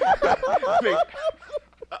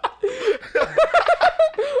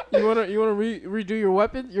 You wanna redo your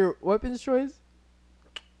weapons choice?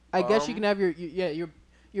 I guess you can have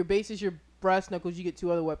your base is your brass knuckles. You get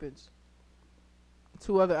 2 other weapons.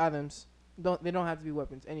 2 other items. They don't have to be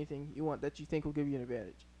weapons. Anything you want that you think will give you an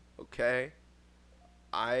advantage. Okay.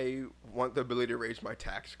 I want the ability to raise my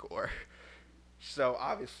tax score. So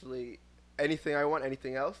obviously, anything I want,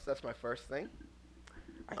 anything else, that's my first thing.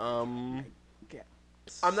 I'm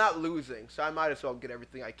not losing, so I might as well get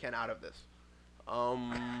everything I can out of this.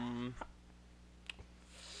 And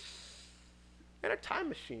a time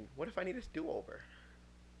machine. What if I need a do-over?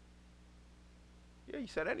 Yeah, you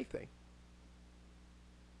said anything.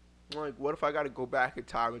 Like, what if I got to go back in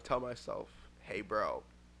time and tell myself, hey, bro,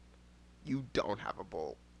 you don't have a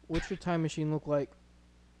bull. What's your time machine look like?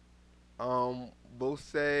 We'll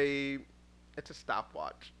say it's a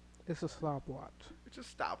stopwatch. It's a stopwatch. It's a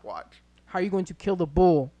stopwatch. How are you going to kill the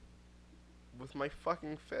bull? With my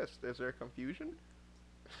fucking fist. Is there confusion?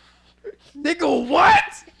 Nigga,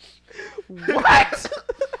 what? What?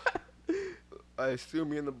 I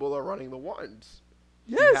assume me and the bull are running the ones.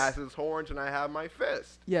 Yes. He has his horns and I have my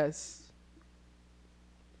fist. Yes.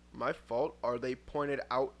 My fault? Are they pointed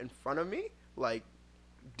out in front of me? Like,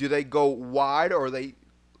 do they go wide or are they...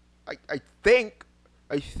 I think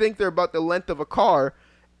they're about the length of a car,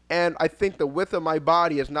 and I think the width of my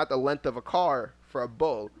body is not the length of a car for a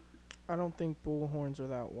bull. I don't think bull horns are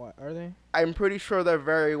that wide, are they? I'm pretty sure they're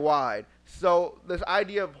very wide. So this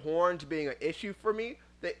idea of horns being an issue for me,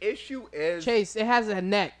 the issue is... Chase, it has a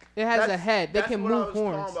neck. It has a head. They can move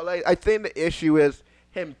horns. Like, I think the issue is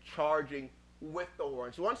him charging with the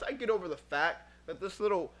horns. Once I get over the fact that this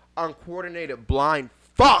little uncoordinated blind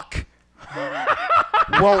fuck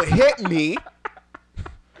won't hit me,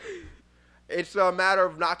 it's a matter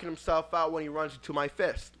of knocking himself out when he runs into my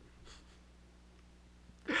fist.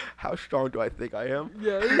 How strong do I think I am?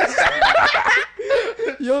 Yeah.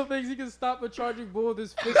 Yo thinks he can stop a charging bull with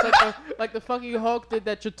his fist like the fucking Hulk did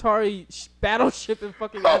that Chitauri battleship in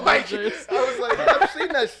fucking Avengers. I was like, I've seen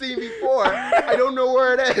that scene before. I don't know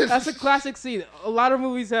where it is. That's a classic scene. A lot of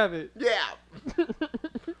movies have it. Yeah.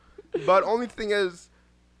 But only thing is,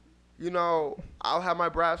 you know, I'll have my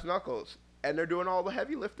brass knuckles, and they're doing all the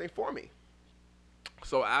heavy lifting for me.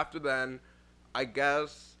 So after then, I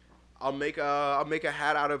guess I'll make a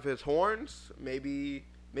hat out of his horns. Maybe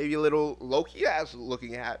a little Loki ass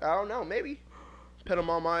looking hat. I don't know. Maybe put him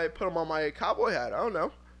on my cowboy hat. I don't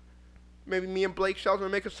know. Maybe me and Blake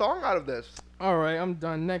Shelton make a song out of this. All right, I'm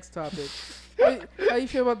done. Next topic. How you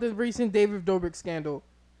feel about the recent David Dobrik scandal?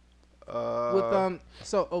 So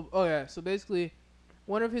basically,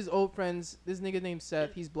 one of his old friends, this nigga named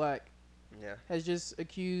Seth, he's black. Yeah. Has just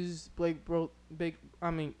accused David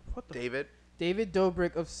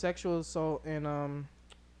Dobrik of sexual assault and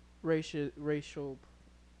racial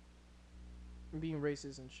being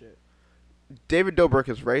racist and shit. David Dobrik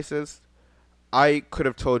is racist. I could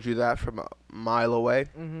have told you that from a mile away.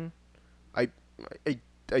 Mm-hmm. I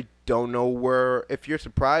don't know where. If you're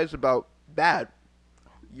surprised about that,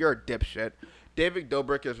 you're a dipshit. David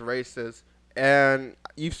Dobrik is racist, and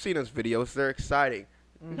you've seen his videos. They're exciting.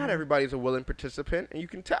 Mm-hmm. Not everybody's a willing participant, and you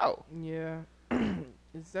can tell. Yeah.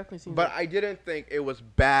 It's definitely seems But I didn't think it was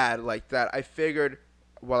bad like that. I figured,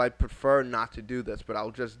 well, I'd prefer not to do this, but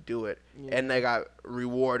I'll just do it. Yeah. And they got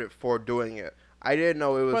rewarded for doing it. I didn't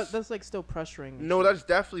know it was... But that's, like, still pressuring. No, that's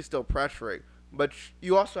definitely still pressuring. But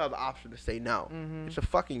you also have the option to say no. Mm-hmm. It's a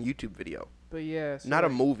fucking YouTube video. But, yeah. So not a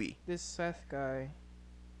movie. This Seth guy...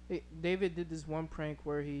 David did this one prank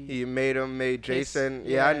where he made Jason...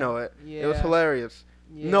 Yeah, I know it. Yeah. It was hilarious.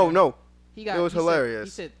 Yeah. No. It was hilarious. He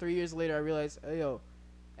said 3 years later, I realized, it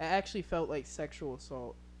actually felt like sexual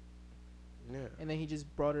assault. Yeah. And then he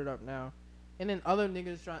just brought it up now. And then other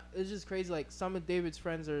niggas it's just crazy. Like, some of David's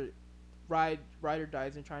friends are ride or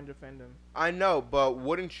dies and trying to defend him. I know, but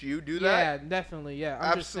wouldn't you do that? Yeah, definitely. Yeah,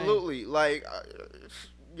 absolutely. Like,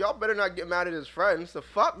 y'all better not get mad at his friends. The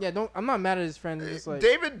fuck? Yeah, I'm not mad at his friends. It's like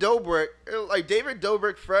David Dobrik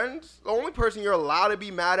friends. The only person you're allowed to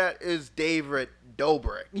be mad at is David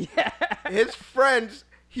Dobrik. Yeah. His friends.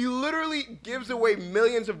 He literally gives away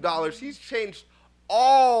millions of dollars. He's changed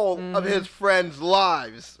all of his friends'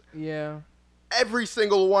 lives. Yeah. Every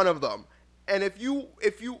single one of them. And if you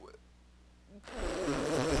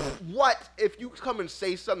come and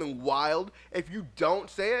say something wild, if you don't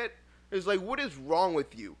say it, it's like, what is wrong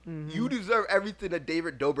with you? Mm-hmm. You deserve everything that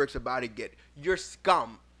David Dobrik's about to get. You're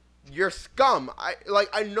scum. You're scum. I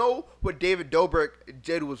know what David Dobrik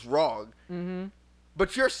did was wrong. Mm-hmm.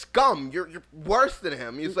 But you're scum. You're worse than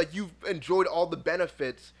him. It's like you've enjoyed all the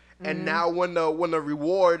benefits, and now when the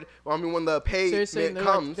reward, when the pay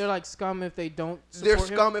comes, they're like scum if they don't. They're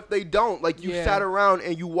scum if they don't. Like you sat around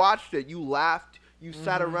and you watched it, you laughed, you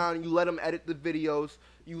sat around and you let him edit the videos,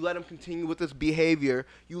 you let him continue with this behavior,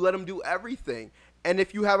 you let him do everything. And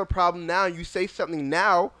if you have a problem now, you say something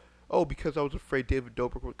now. Oh, because I was afraid David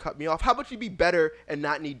Dobrik would cut me off. How about you be better and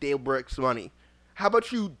not need Dobrik's money? How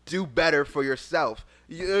about you do better for yourself?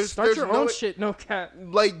 Start your own shit, no cap.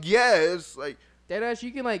 Like, yeah, it's like deadass.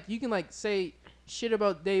 You can say shit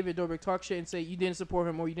about David Dobrik, talk shit and say you didn't support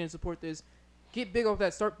him or you didn't support this. Get big off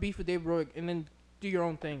that. Start beef with David Dobrik and then do your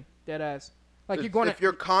own thing, deadass. Like if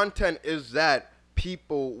your content is that,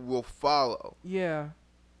 people will follow. Yeah.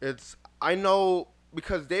 I know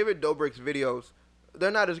because David Dobrik's videos,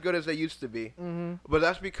 they're not as good as they used to be. Mm-hmm. But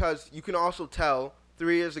that's because you can also tell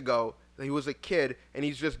 3 years ago that he was a kid and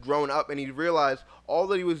he's just grown up and he realized all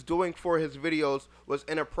that he was doing for his videos was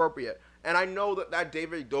inappropriate. And I know that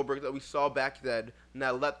David Dobrik that we saw back then and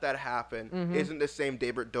that let that happen isn't the same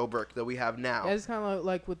David Dobrik that we have now. Yeah, it's kind of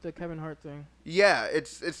like with the Kevin Hart thing. Yeah,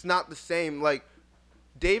 it's not the same. Like,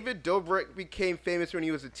 David Dobrik became famous when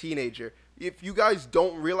he was a teenager. If you guys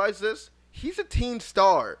don't realize this, he's a teen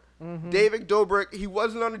star. Mm-hmm. David Dobrik, he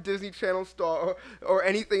wasn't on a Disney Channel star or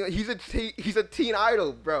anything. He's a teen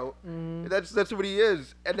idol, bro. Mm-hmm. That's what he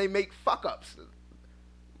is. And they make fuck-ups.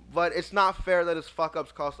 But it's not fair that his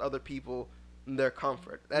fuck-ups cost other people their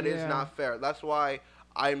comfort. That is not fair. That's why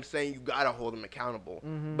I'm saying you got to hold him accountable.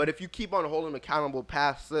 Mm-hmm. But if you keep on holding him accountable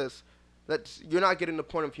past this, you're not getting the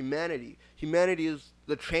point of humanity. Humanity is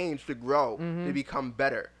the change to grow, to become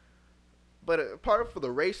better. But part of for the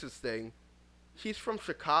racist thing, he's from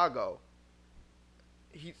Chicago.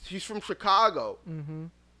 He's from Chicago. Mm-hmm.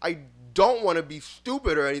 I don't want to be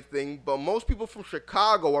stupid or anything, but most people from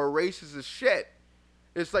Chicago are racist as shit.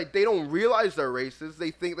 It's like they don't realize they're racist.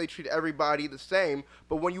 They think they treat everybody the same.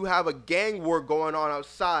 But when you have a gang war going on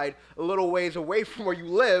outside a little ways away from where you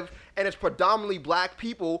live and it's predominantly black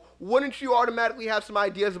people, wouldn't you automatically have some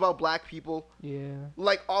ideas about black people? Yeah.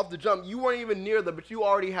 Like off the jump. You weren't even near them, but you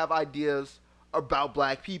already have ideas about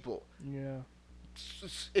black people. Yeah.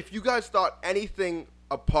 If you guys thought anything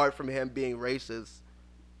apart from him being racist,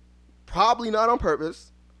 probably not on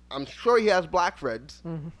purpose. I'm sure he has black friends.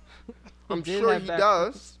 Mm-hmm. I'm sure he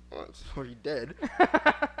does. Or he did.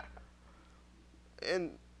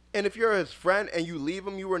 and if you're his friend and you leave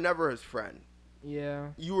him, you were never his friend. Yeah.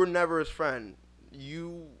 You were never his friend.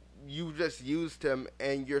 You just used him,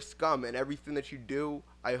 and you're scum, and everything that you do,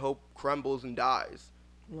 I hope, crumbles and dies.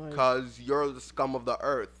 Because you're the scum of the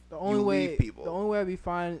earth. The only way I'd be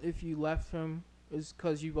fine if you left him is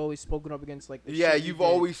because you've always spoken up against, like, the shit you've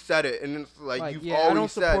always said it, and it's like you've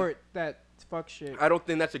always said. I don't support that fuck shit. I don't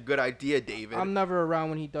think that's a good idea, David. I'm never around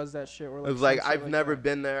when he does that shit. Or like, it's like I've never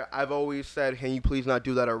been there. I've always said, can you please not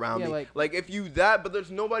do that around me? Like if you but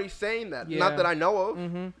there's nobody saying that. Yeah. Not that I know of.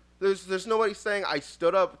 Mm-hmm. There's nobody saying I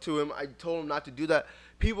stood up to him. I told him not to do that.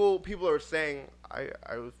 People are saying I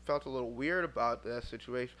felt a little weird about that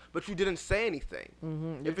situation, but you didn't say anything.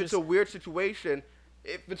 Mm-hmm. If it's a weird situation,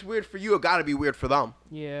 if it's weird for you, it got to be weird for them.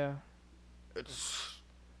 Yeah. If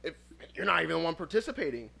you're not even the one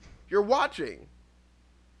participating, you're watching.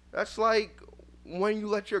 That's like when you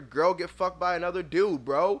let your girl get fucked by another dude,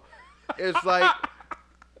 bro. It's like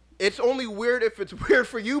it's only weird if it's weird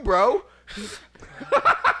for you, bro.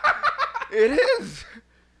 It is.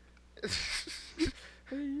 It's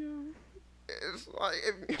like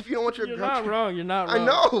if you don't want your girl. You're not wrong. You're not wrong. I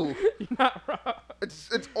know. You're not wrong.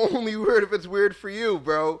 It's only weird if it's weird for you,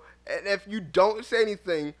 bro. And if you don't say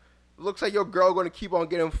anything, it looks like your girl gonna keep on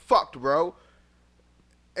getting fucked, bro.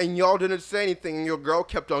 And y'all didn't say anything, and your girl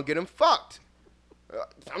kept on getting fucked.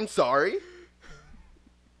 I'm sorry.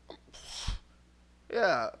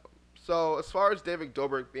 Yeah. So as far as David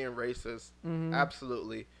Dobrik being racist,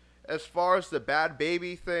 absolutely. As far as the bad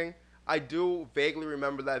baby thing, I do vaguely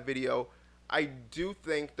remember that video. I do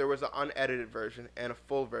think there was an unedited version and a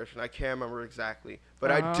full version. I can't remember exactly.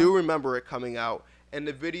 But I do remember it coming out. And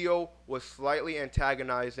the video was slightly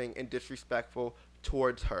antagonizing and disrespectful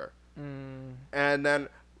towards her. And then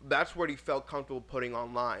that's what he felt comfortable putting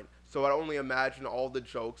online. So I only imagine all the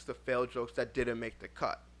jokes, the failed jokes that didn't make the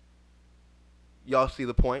cut. Y'all see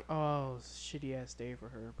the point? Oh, shitty ass day for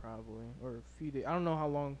her, probably, or a few days. I don't know how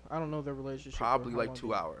long. I don't know their relationship. Probably like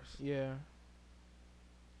 2 hours. Yeah.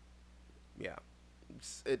 Yeah.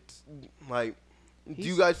 It's like, do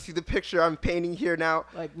you guys see the picture I'm painting here now?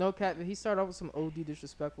 Like, no cap. If he started off with some OD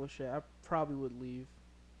disrespectful shit, I probably would leave.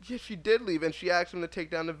 Yeah, she did leave, and she asked him to take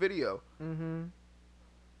down the video.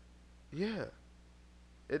 Yeah.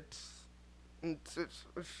 It's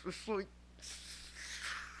like,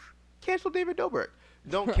 cancel David Dobrik.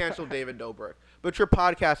 Don't cancel David Dobrik. But your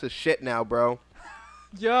podcast is shit now, bro.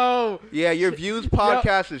 Yo. Yeah, your Views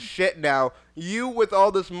podcast is shit now. You with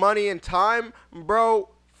all this money and time, bro,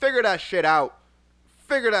 figure that shit out.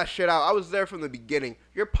 Figure that shit out. I was there from the beginning.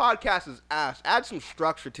 Your podcast is ass. Add some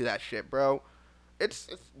structure to that shit, bro. It's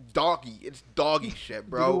doggy. It's doggy shit,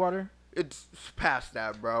 bro. Doo-doo water? It's past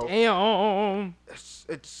that, bro. Damn.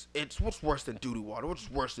 It's what's worse than doo-doo water?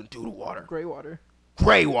 What's worse than doo-doo water? Gray water.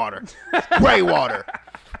 Gray water. Gray water.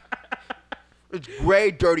 It's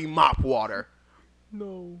gray, dirty mop water.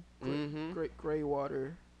 No. Gray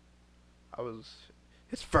water.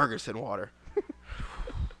 It's Ferguson water.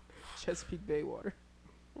 Chesapeake Bay water.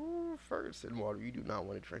 Ooh, Ferguson water. You do not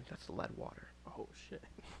want to drink. That's lead water. Oh, shit.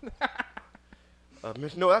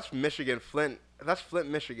 No, that's Michigan. Flint. That's Flint,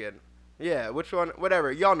 Michigan. Yeah, which one?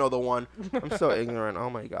 Whatever. Y'all know the one. I'm so ignorant. Oh,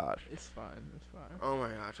 my gosh. It's fine. It's fine. Oh, my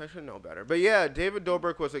gosh. I should know better. But, yeah, David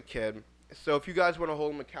Dobrik was a kid. So if you guys want to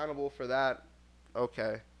hold him accountable for that,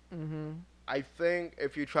 okay. I think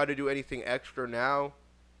if you try to do anything extra now,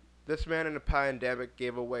 this man in the pandemic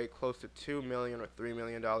gave away close to $2 million or $3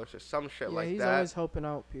 million or some shit like that. He's always helping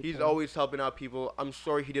out people. He's always helping out people. I'm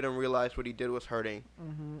sure he didn't realize what he did was hurting.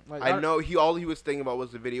 Like, I know all he was thinking about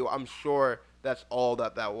was the video. I'm sure that's all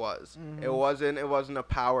that was. It wasn't a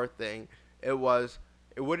power thing.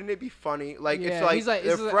 Wouldn't it be funny? Like, it's like, he's like,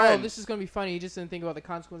 they're friends. friends. Oh, this is going to be funny. He just didn't think about the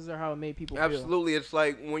consequences or how it made people Absolutely. Feel. It's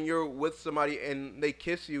like when you're with somebody and they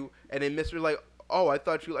kiss you and they miss you, like, oh, I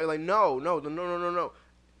thought you, like, no.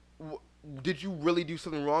 Did you really do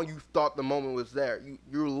something wrong? You thought the moment was there.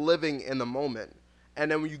 You're living in the moment.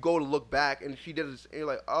 And then when you go to look back and she did this, and you're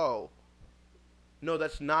like, oh, no,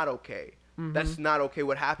 that's not okay. That's not okay.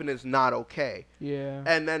 What happened is not okay. Yeah.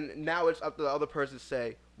 And then now it's up to the other person to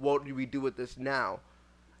say, what do we do with this now?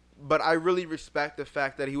 But I really respect the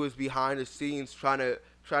fact that he was behind the scenes trying to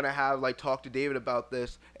have, like, talk to David about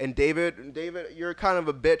this. And David, you're kind of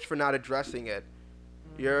a bitch for not addressing it.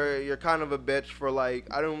 You're kind of a bitch for, like,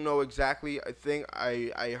 I don't know exactly. I think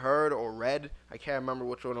I heard or read. I can't remember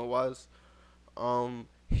which one it was.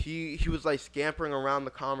 He was like scampering around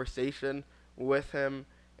the conversation with him,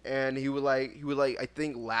 and he would like I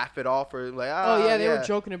think laugh it off or like they were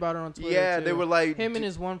joking about it on Twitter. Yeah, too. They were like him and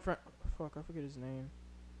his one friend. Fuck, I forget his name.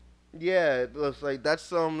 Yeah, it was like that's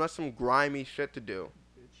some grimy shit to do.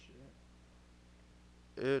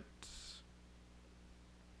 It's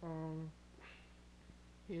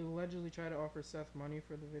he allegedly tried to offer Seth money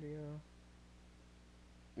for the video.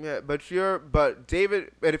 yeah, but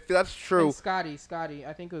David, but if that's true, And Scotty,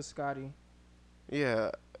 I think it was Scotty.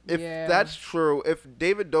 yeah, if Yeah. that's true, if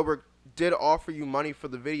David Dobrik did offer you money for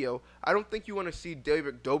the video, I don't think you want to see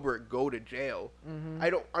David Dobrik go to jail. Mm-hmm.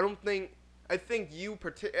 I think you,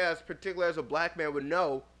 particularly as a black man, would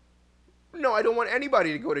know. No, I don't want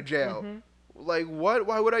anybody to go to jail. Mm-hmm. Like, what?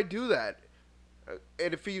 Why would I do that?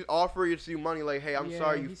 And if he offers you money, like, hey, I'm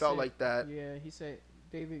sorry you felt like that. Yeah, he said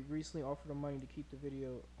David recently offered him money to keep the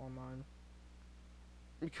video online.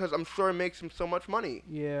 Because I'm sure it makes him so much money.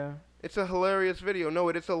 Yeah. It's a hilarious video. No,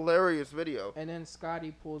 it's a hilarious video. And then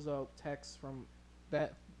Scotty pulls out texts from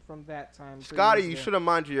that time. Scotty, you should have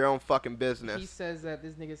minded your own fucking business. He says that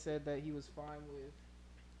this nigga said that he was fine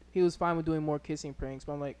with doing more kissing pranks.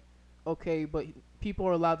 But I'm like, okay, but people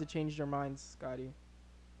are allowed to change their minds, Scotty.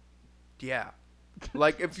 Yeah.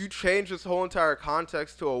 Like, if you change this whole entire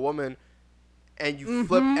context to a woman and you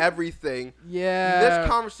flip everything, this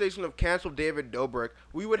conversation of cancel David Dobrik,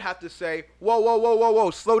 we would have to say,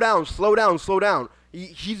 whoa, slow down.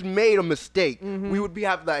 He's made a mistake. We would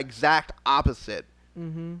have the exact opposite.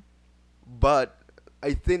 But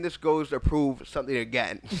I think this goes to prove something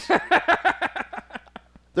again.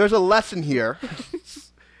 There's a lesson here,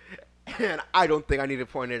 and I don't think I need to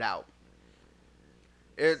point it out.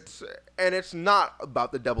 It's not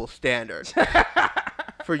about the double standard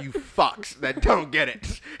for you fucks that don't get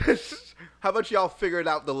it. How about y'all figured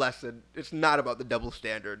out the lesson? It's not about the double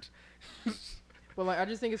standards. But like, I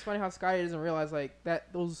just think it's funny how Scotty doesn't realize like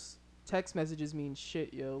that those text messages mean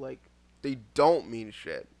shit, yo. Like, they don't mean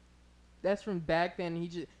shit. That's from back then.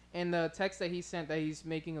 And the text that he sent that he's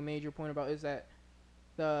making a major point about is that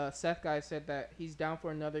the Seth guy said that he's down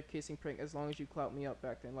for another kissing prank as long as you clout me up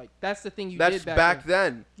back then. Like, that's the thing you did back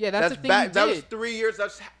then. Yeah, that's the thing you did. That was 3 years.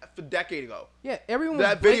 That's half a decade ago. Yeah, everyone.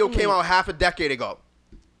 That video came out half a decade ago.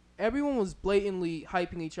 Everyone was blatantly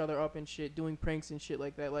hyping each other up and shit, doing pranks and shit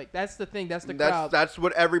like that. Like, that's the thing. That's the crowd. That's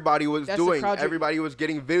what everybody was doing. Everybody was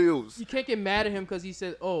getting views. You can't get mad at him because he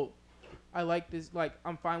said, "Oh, I like this. Like,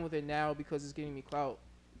 I'm fine with it now because it's getting me clout."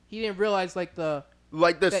 He didn't realize the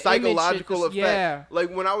psychological effect. Yeah.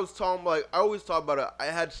 Like, when I was talking, like, I always talk about it. I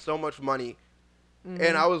had so much money,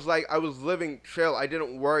 and I was living chill. I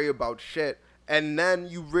didn't worry about shit. And then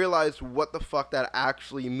you realize what the fuck that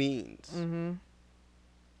actually means.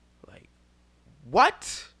 Like,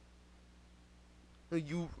 what?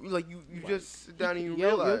 You just sit down and you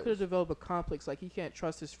realize. You could have developed a complex. Like, he can't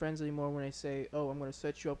trust his friends anymore when they say, "Oh, I'm gonna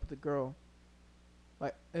set you up with a girl."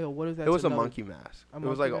 Like, ew, what is that? It was a monkey mask. It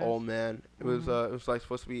was like an old man. It was like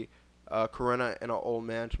supposed to be Corinna in an old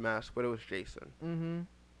man's mask, but it was Jason.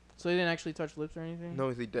 So he didn't actually touch lips or anything? No,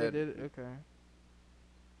 he did. They did? Okay.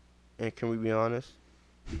 And can we be honest?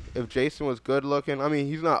 If Jason was good looking, I mean,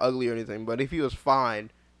 he's not ugly or anything, but if he was fine,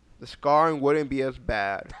 the scarring wouldn't be as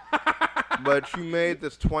bad. But you made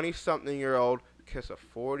this 20-something-year-old kiss a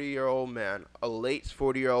 40-year-old man, a late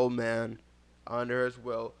 40-year-old man, under his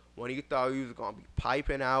will, when he thought he was going to be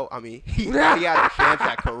piping out. I mean, he had a chance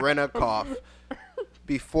at Corinna cough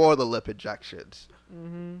before the lip injections.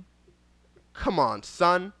 Come on,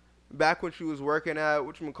 son. Back when she was working at,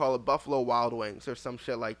 Buffalo Wild Wings or some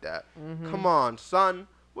shit like that. Come on, son.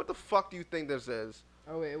 What the fuck do you think this is?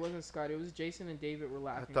 Oh, wait, it wasn't Scotty. It was Jason and David were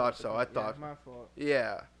laughing. I thought so. Yeah, my fault.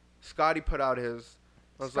 Yeah. Scotty put out his...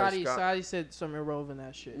 Scotty said some irrelevant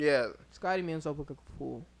ass shit. Yeah. Scotty made himself look like a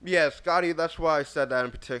fool. Yeah, Scotty, that's why I said that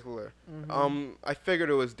in particular. I figured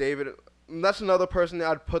it was David. That's another person that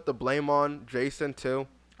I'd put the blame on. Jason, too.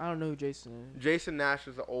 I don't know who Jason is. Jason Nash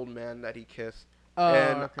is the old man that he kissed.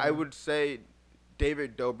 Okay. I would say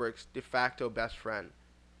David Dobrik's de facto best friend.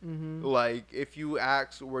 Like, if you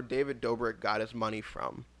ask where David Dobrik got his money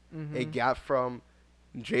from, it got from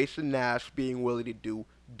Jason Nash being willing to do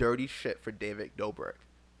dirty shit for David Dobrik.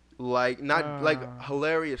 Like, not like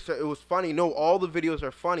hilarious. So it was funny. No, all the videos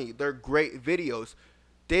are funny. They're great videos.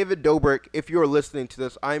 David Dobrik, if you're listening to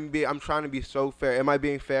this, I'm trying to be so fair. Am I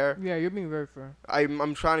being fair? Yeah, you're being very fair.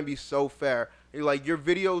 I'm trying to be so fair. Like, their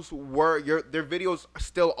videos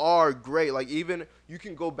still are great. Like, even you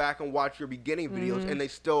can go back and watch your beginning videos and they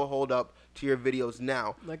still hold up to your videos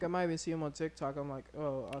now. Like, I might even see them on TikTok. I'm like,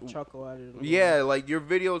 oh, I'll chuckle at it. Yeah, like, your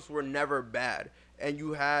videos were never bad. And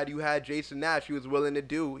you had Jason Nash. He was willing to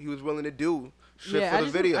do shit for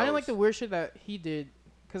the videos. I didn't like the weird shit that he did.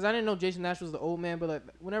 Because I didn't know Jason Nash was the old man. But like,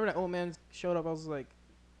 whenever that old man showed up, I was like...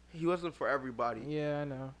 He wasn't for everybody. Yeah, I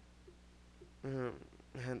know.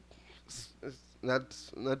 And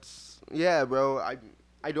that's yeah, bro.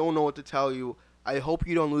 I don't know what to tell you. I hope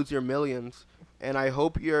you don't lose your millions. and I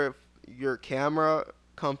hope your camera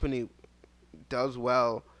company does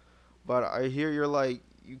well. But I hear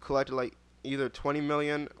you collected like either 20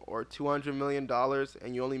 million or 200 million dollars,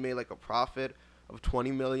 and you only made like a profit of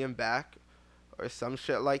 20 million back, or some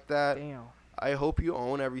shit like that. Damn. I hope you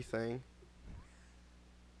own everything.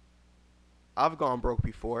 I've gone broke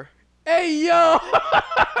before. Hey yo.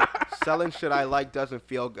 Selling shit I like doesn't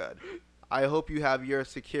feel good. I hope you have your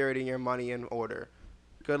security and your money in order.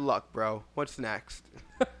 Good luck, bro. What's next?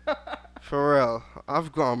 For real,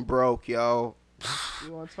 I've gone broke, yo.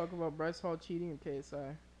 You want to talk about Bryce Hall cheating or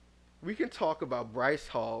KSI? We can talk about Bryce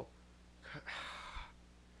Hall.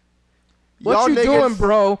 What you doing,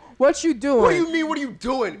 bro? What you doing? What do you mean, what are you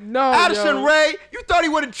doing? No, Addison Rae, you thought he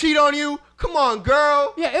wouldn't cheat on you? Come on,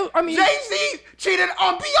 girl. Yeah, I mean... Jay-Z cheated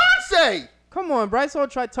on Beyonce. Come on, Bryce Hall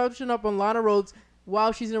tried touching up on Lana Rhoades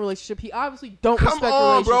while she's in a relationship. He obviously don't Come respect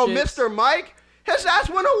on, bro. relationships. Mr. Mike, his ass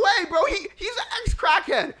went away, bro. He's an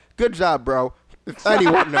ex-crackhead. Good job, bro. If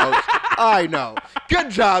anyone knows, I know. Good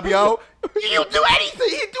job, yo. He'll do anything.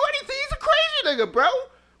 He'd do anything. He's a crazy nigga, bro.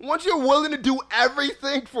 Once you're willing to do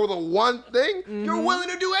everything for the one thing, you're willing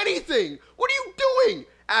to do anything. What are you doing,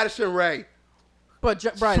 Addison Rae? But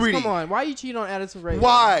Bryce, Sweetie. come on. Why are you cheating on Addison Rae?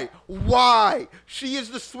 Why? Why? She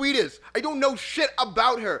is the sweetest. I don't know shit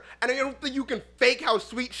about her, and I don't think you can fake how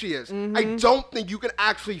sweet she is. I don't think you can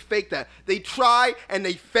actually fake that. They try and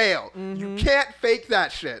they fail. You can't fake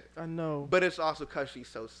that shit. I know. But it's also because she's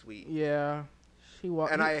so sweet. Yeah.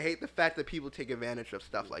 And I hate the fact that people take advantage of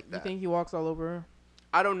stuff like that. You think he walks all over her?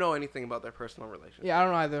 I don't know anything about their personal relationship. Yeah, I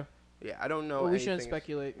don't either. Yeah, I don't know. Well, we shouldn't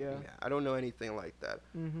speculate. Yeah. I don't know anything like that.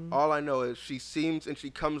 All I know is she seems and she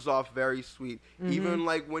comes off very sweet. Even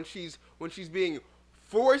like when she's being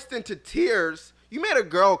forced into tears. You made a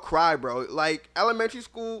girl cry, bro. Like elementary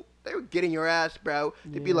school, they were getting your ass, bro.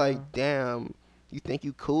 They'd be like, "Damn, you think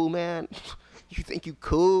you cool, man? You think you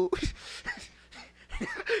cool?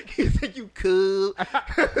 You think you cool?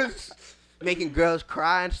 Making girls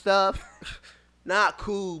cry and stuff." Not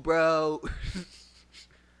cool, bro.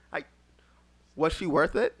 Was she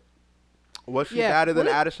worth it? Was she better than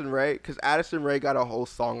Addison Rae? Because Addison Rae got a whole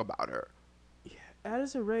song about her. Yeah,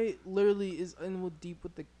 Addison Rae literally is in deep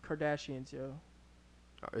with the Kardashians, yo.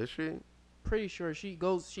 Oh, is she? Pretty sure she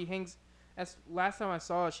hangs. As last time I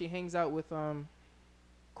saw her, she hangs out with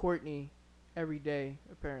Courtney every day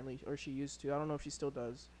apparently, or she used to. I don't know if she still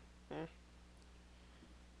does.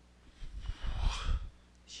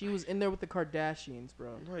 She was in there with the Kardashians,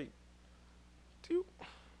 bro. Like,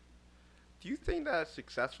 do you think that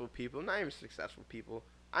successful people, not even successful people,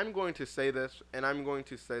 I'm going to say this, and I'm going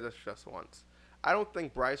to say this just once. I don't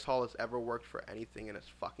think Bryce Hall has ever worked for anything in his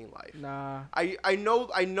fucking life. Nah. I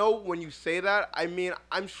know when you say that, I mean,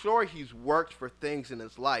 I'm sure he's worked for things in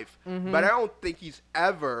his life, but I don't think he's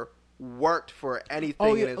ever worked for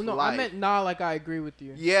anything in his life. I meant like I agree with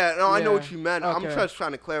you. Yeah, no, yeah. I know what you meant. Okay. I'm just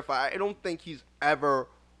trying to clarify. I don't think he's ever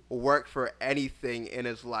worked for anything in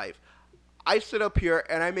his life. I sit up here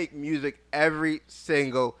and I make music every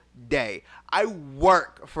single day. I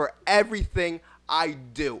work for everything I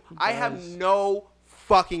do. I have no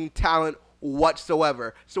fucking talent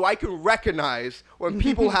whatsoever. So I can recognize when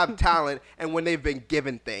people have talent and when they've been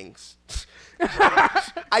given things.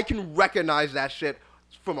 I can recognize that shit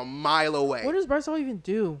from a mile away. What does Bryce Hall even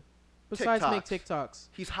do besides make TikToks?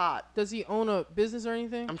 He's hot. Does he own a business or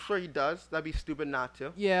anything? I'm sure he does. That'd be stupid not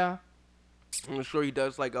to. Yeah. I'm sure he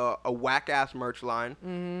does like a whack-ass merch line.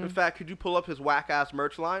 In fact, could you pull up his whack-ass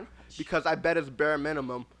merch line? Because I bet it's bare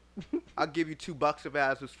minimum. I'll give you $2 if it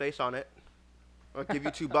has his face on it. I'll give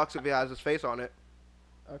you $2 if it has his face on it.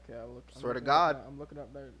 Okay, I'll look. Swear to God. I'm looking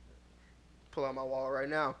up there. Pull out my wallet right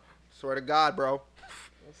now. Swear to God, bro.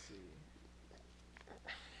 Let's see.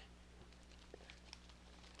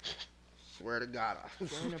 Swear to God.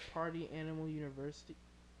 Join a Party Animal University.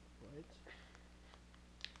 What?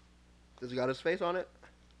 Does he got his face on it?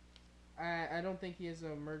 I don't think he has a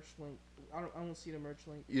merch link. I don't see the merch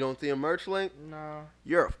link. You don't see a merch link? No.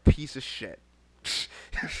 You're a piece of shit.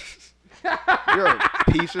 You're a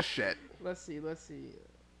piece of shit. Let's see.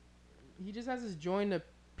 He just has his join the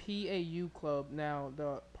PAU club now,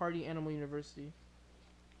 the Party Animal University.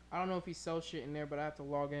 I don't know if he sells shit in there, but I have to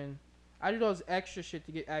log in. I do those extra shit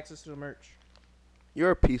to get access to the merch.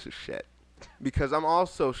 You're a piece of shit. Because I'm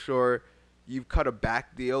also sure you've cut a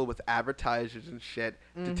back deal with advertisers and shit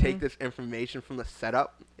to take this information from the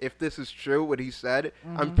setup. If this is true, what he said,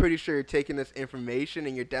 I'm pretty sure you're taking this information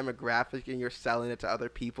and your demographic and you're selling it to other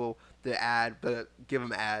people to give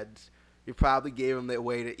them ads. You probably gave them the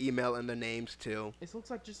way to email and their names too. It looks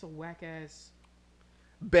like just a whack ass.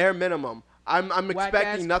 Bare minimum. I'm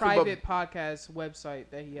expecting nothing but private podcast website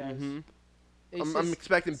that he has. I'm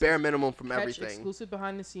expecting bare minimum from everything. Exclusive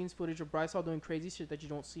behind the scenes footage of Bryce Hall doing crazy shit that you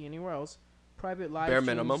don't see anywhere else. Private live bare streams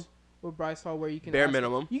minimum with Bryce Hall where you can bare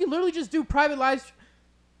minimum. You can literally just do private live.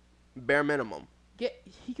 Bare minimum.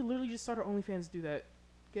 He can literally just start an OnlyFans to do that.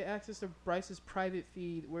 Get access to Bryce's private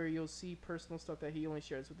feed where you'll see personal stuff that he only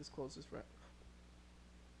shares with his closest friend.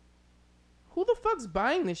 Who the fuck's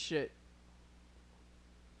buying this shit?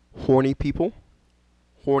 Horny people.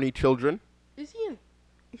 Horny children. Is he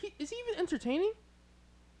even entertaining?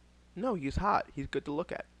 No, he's hot. He's good to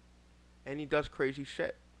look at. And he does crazy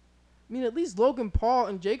shit. I mean, at least Logan Paul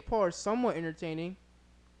and Jake Paul are somewhat entertaining.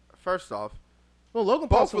 First off, well, Logan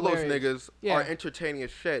Paul's both of those hilarious. niggas are entertaining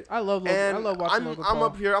as shit. I love Logan. And I love watching Logan Paul. I'm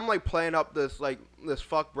up here. I'm like playing up this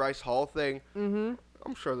fuck Bryce Hall thing. Mm-hmm.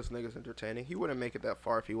 I'm sure this nigga's entertaining. He wouldn't make it that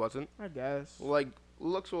far if he wasn't. I guess. Like,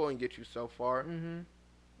 looks will only get you so far.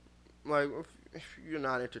 Mm-hmm. Like, if you're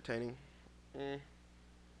not entertaining,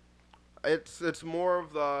 it's more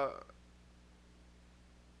of the.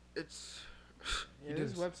 Yeah,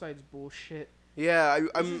 this website's bullshit. Yeah,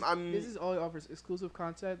 This is all it offers: exclusive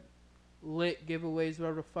content, lit giveaways,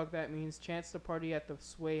 whatever the fuck that means. Chance to party at the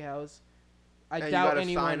Sway House. I doubt anyone.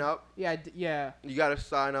 You gotta sign up. Yeah. You gotta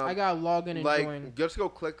sign up. I gotta log in and join. Just go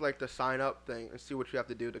click the sign up thing and see what you have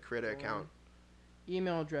to do to create an account.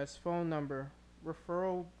 Email address, phone number,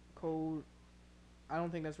 referral code. I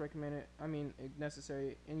don't think that's recommended. I mean,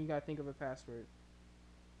 necessary, and you gotta think of a password.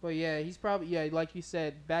 But yeah, he's probably like you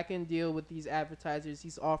said, back end deal with these advertisers.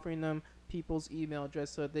 He's offering them people's email address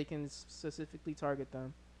so they can specifically target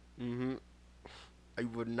them. Mm-hmm. I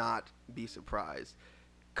would not be surprised.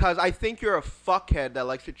 Because I think you're a fuckhead that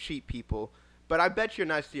likes to cheat people. But I bet you're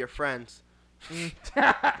nice to your friends.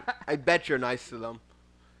 I bet you're nice to them.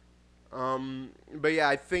 But yeah,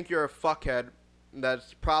 I think you're a fuckhead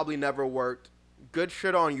that's probably never worked. Good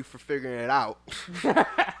shit on you for figuring it out.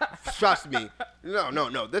 Trust me.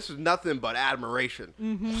 No. This is nothing but admiration.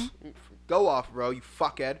 Mm-hmm. Go off, bro, you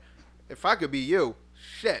fuckhead. If I could be you,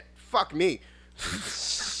 shit, fuck me.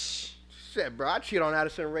 Shit, bro, I'd cheat on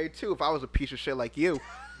Addison Rae too if I was a piece of shit like you.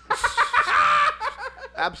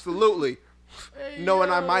 Absolutely. Hey, Knowing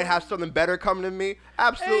I might have something better coming to me.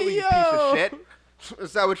 Absolutely, you piece of shit.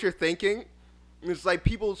 Is that what you're thinking? It's like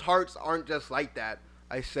people's hearts aren't just like that.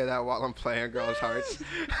 I say that while I'm playing girls' hearts.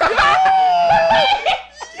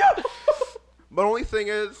 But only thing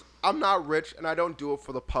is, I'm not rich and I don't do it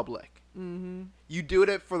for the public. Mm-hmm. You did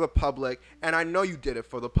it for the public, and I know you did it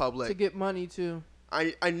for the public. To get money, too.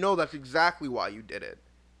 I know that's exactly why you did it.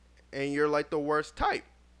 And you're like the worst type.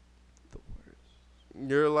 The worst.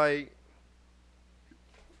 You're like...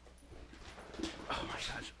 Oh my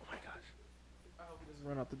gosh. I hope he doesn't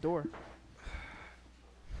run out the door.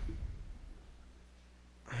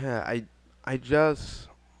 Yeah, I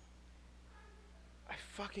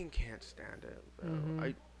fucking can't stand it, bro. Mm-hmm.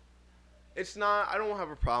 I don't have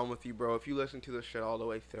a problem with you, bro, if you listen to this shit all the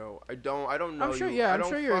way through. I don't know I'm sure, you. yeah, I I'm don't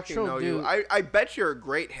sure you're a fucking chill know dude. you. I bet you're a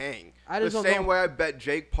great hang. I just the don't same know. way I bet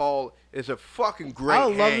Jake Paul is a fucking great I hang.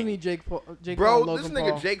 would love to meet Jake Paul. Bro, Paul, this Logan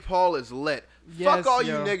nigga Paul. Jake Paul is lit. Yes, Fuck all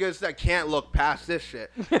yo. you niggas that can't look past this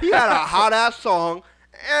shit. He had a hot ass song.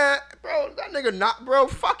 Bro, that nigga not, bro,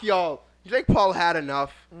 fuck y'all. Jake Paul had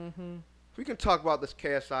enough. Mm-hmm. We can talk about this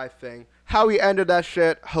KSI thing. How he ended that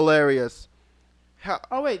shit, hilarious.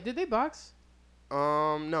 Oh, wait, did they box?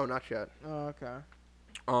 No, not yet. Oh, okay.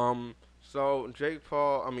 So Jake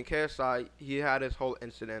Paul, KSI, he had his whole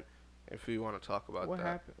incident. If you want to talk about What that.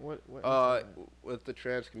 happened? What? With the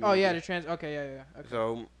trans community. Oh yeah, the trans. Okay, yeah. Okay.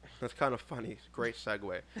 So that's kind of funny. Great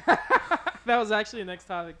segue. That was actually the next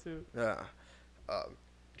topic too. Yeah.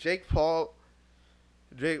 Jake Paul.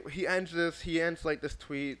 He ends like this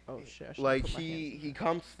tweet. Oh shit. Like he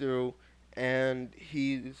comes through, and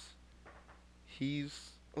he's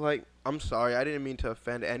like, I'm sorry, I didn't mean to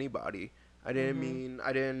offend anybody. I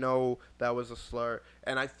didn't know that was a slur.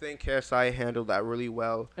 And I think KSI handled that really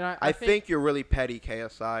well. And I think you're really petty,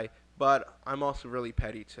 KSI, but I'm also really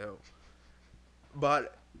petty too.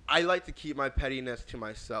 But I like to keep my pettiness to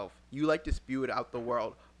myself. You like to spew it out the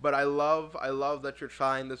world. But I love that you're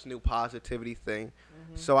trying this new positivity thing.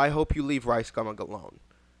 Mm-hmm. So I hope you leave Rice Gummick alone.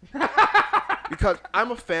 Because I'm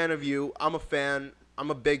a fan of you. I'm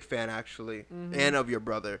a big fan, actually, and of your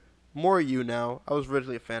brother. More you now. I was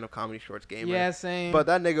originally a fan of Comedy Shorts Gamer. Yeah, same. But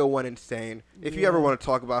that nigga went insane. If you ever want to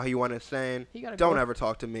talk about how he went insane, don't ever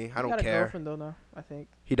talk to me. I don't care. He got a girlfriend, though, now, I think.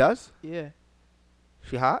 He does? Yeah.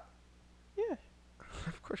 She hot? Yeah.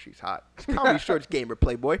 Of course she's hot. Comedy Shorts Gamer,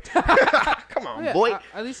 playboy. Come on, boy.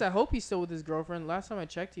 At least I hope he's still with his girlfriend. Last time I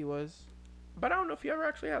checked, he was. But I don't know if he ever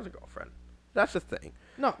actually has a girlfriend. That's the thing.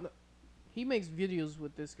 No. He makes videos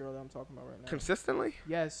with this girl that I'm talking about right now. Consistently?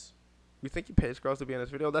 Yes. You think he pays girls to be in this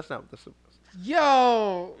video? That's not what this is.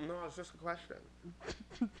 Yo. No, it's just a question.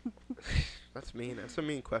 That's mean. That's a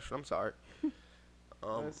mean question. I'm sorry.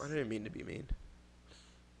 I didn't mean to be mean.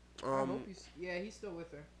 I hope he's still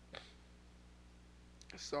with her.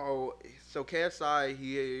 So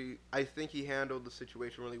KSI, I think he handled the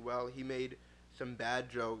situation really well. He made some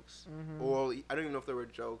bad jokes. Well, I don't even know if they were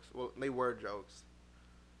jokes. Well, they were jokes,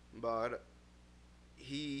 but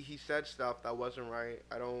he said stuff that wasn't right.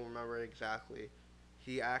 I don't remember it exactly.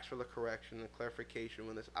 He asked for the correction and clarification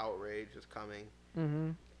when this outrage is coming.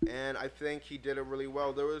 And I think he did it really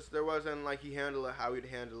well. There wasn't like he handled it how he'd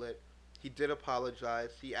handle it. He did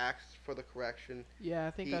apologize. He asked for the correction. Yeah,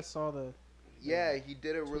 I think I saw the. Yeah, he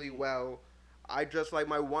did it really well. I just like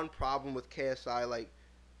my one problem with KSI, like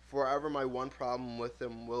forever my one problem with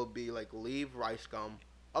him will be like leave Rice Gum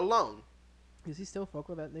alone. Does he still fuck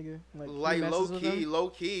with that nigga? Like low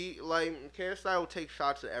key, like KSI will take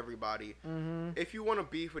shots at everybody. If you want to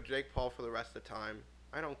beef with Jake Paul for the rest of the time,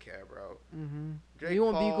 I don't care, bro. Jake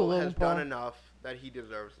Paul has done enough that he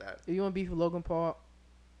deserves that. If you want to beef with Logan Paul,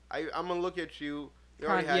 I'm gonna look at you. You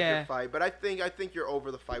already had your fight, but I think you're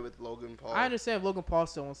over the fight with Logan Paul. I understand if Logan Paul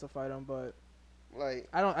still wants to fight him, but like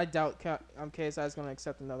I doubt KSI is gonna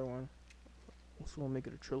accept another one. Also, gonna make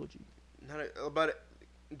it a trilogy. But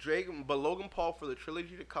Logan Paul for the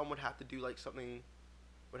trilogy to come would have to do something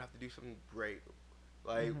great.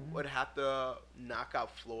 Like would have to knock out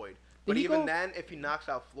Floyd. But even then, if he knocks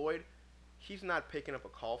out Floyd, he's not picking up a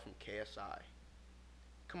call from KSI.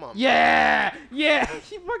 Come on. Yeah,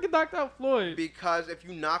 he fucking knocked out Floyd. Because if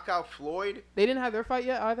you knock out Floyd, they didn't have their fight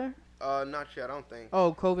yet either. Not yet. I don't think.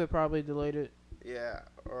 Oh, COVID probably delayed it. Yeah,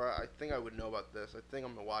 or I think I would know about this. I think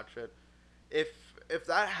I'm gonna watch it. If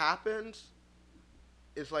that happens,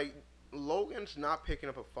 it's like Logan's not picking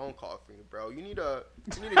up a phone call from you, bro. You need to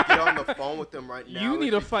get on the phone with them right now. You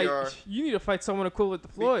need to fight. You need to fight someone equivalent to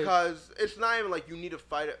Floyd. Because it's not even like you need to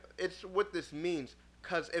fight it. It's what this means.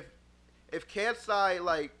 Because if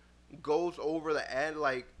KSI goes over the end,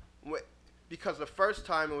 because the first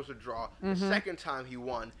time it was a draw, the second time he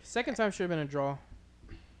won. Second time should have been a draw.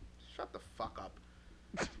 Shut the fuck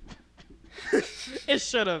up. It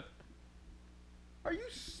should have. Are you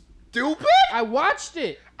stupid? I watched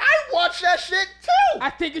it. I watched that shit too. I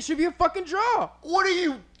think it should be a fucking draw. What are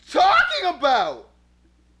you talking about?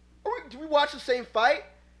 Did we watch the same fight?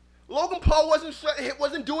 Logan Paul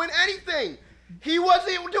wasn't doing anything. He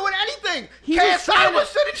wasn't doing anything. KSI was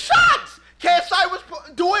sending shots. KSI was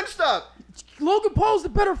doing stuff. Logan Paul's the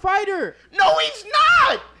better fighter. No, he's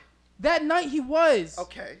not. That night he was.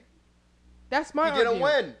 Okay. That's my argument. He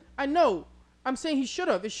didn't win. I know. I'm saying he should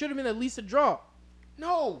have. It should have been at least a draw.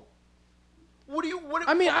 No. What?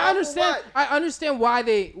 I mean, I understand. What? I understand why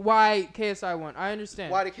KSI won. I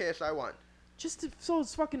understand. Why did KSI won? So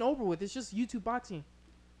it's fucking over with. It's just YouTube boxing.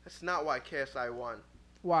 That's not why KSI won.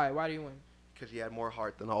 Why? Why do you win? Because he had more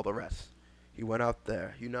heart than all the rest. He went out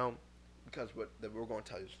there, because we're going to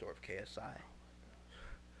tell you the story of KSI.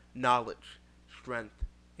 Knowledge, strength,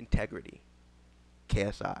 integrity.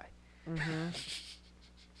 KSI.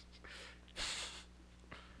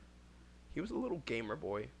 He was a little gamer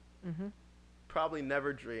boy. Probably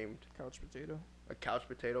never dreamed. Couch potato. A couch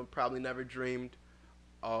potato. Probably never dreamed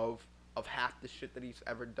of half the shit that he's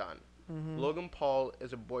ever done. Logan Paul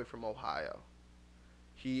is a boy from Ohio.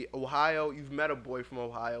 You've met a boy from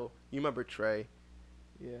Ohio. You remember Trey.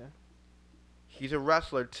 Yeah. He's a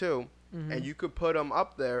wrestler too. And you could put him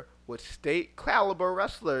up there with state caliber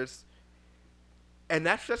wrestlers. And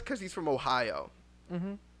that's just because he's from Ohio.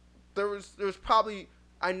 There was probably,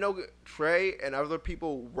 I know Trey and other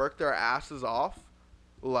people worked their asses off,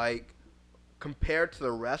 compared to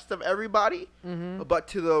the rest of everybody. But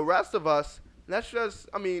to the rest of us, that's just,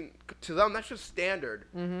 to them, that's just standard.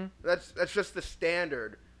 That's just the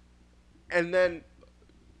standard. And then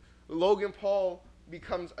Logan Paul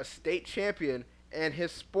becomes a state champion, and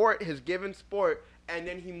his given sport, and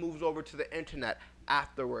then he moves over to the internet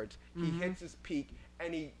afterwards. He hits his peak,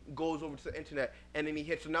 and he goes over to the internet, and then he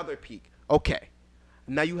hits another peak. Okay.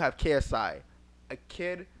 Now you have KSI, a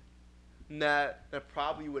kid that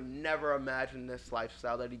probably would never imagine this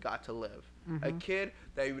lifestyle that he got to live. A kid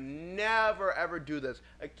that would never, ever do this.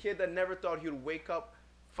 A kid that never thought he would wake up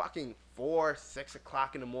fucking 4, 6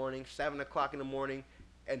 o'clock in the morning, 7 o'clock in the morning,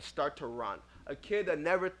 and start to run. A kid that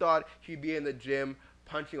never thought he'd be in the gym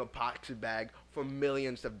punching a boxing bag for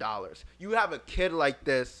millions of dollars. You have a kid like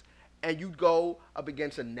this, and you go up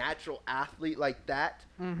against a natural athlete like that.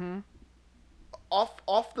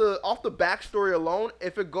 Off the backstory alone,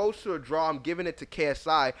 if it goes to a draw, I'm giving it to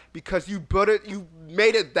KSI because you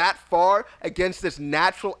made it that far against this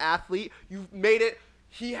natural athlete. You made it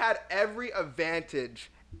He had every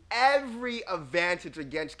advantage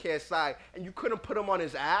against KSI, and you couldn't put him on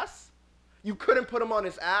his ass? You couldn't put him on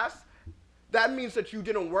his ass? That means that you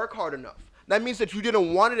didn't work hard enough. That means that you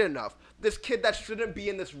didn't want it enough. This kid that shouldn't be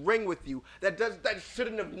in this ring with you, that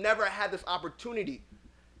shouldn't have never had this opportunity.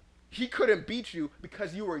 He couldn't beat you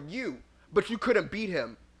because you were you, but you couldn't beat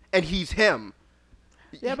him, and he's him.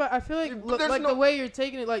 Yeah, but I feel like the way you're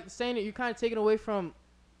taking it, like saying it, you're kind of taking away from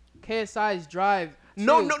KSI's drive.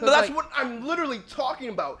 No, that's what I'm literally talking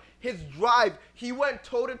about. His drive. He went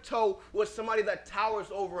toe-to-toe with somebody that towers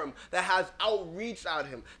over him, that has outreach out of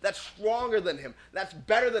him, that's stronger than him, that's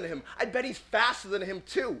better than him. I bet he's faster than him,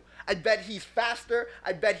 too. I bet he's faster.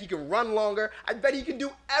 I bet he can run longer. I bet he can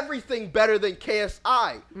do everything better than KSI.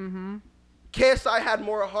 Mm-hmm. KSI had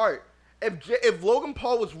more heart. If Logan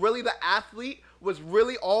Paul was really the athlete, was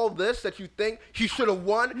really all this that you think he should have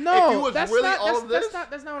won? No, if he was that's really not, all of this?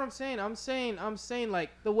 That's not what I'm saying. I'm saying like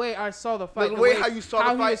the way I saw the fight. The way how you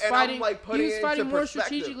saw the fight, and I'm like putting it into perspective. He was fighting more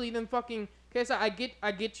strategically than fucking KSI.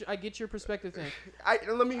 I get your perspective thing.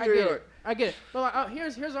 Let me hear it. I get it. But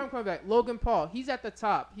here's where I'm coming back. Logan Paul, he's at the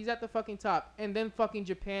top. He's at the fucking top, and then fucking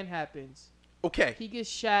Japan happens. Okay. He gets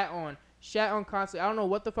shat on constantly. I don't know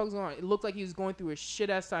what the fuck's going on. It looked like he was going through a shit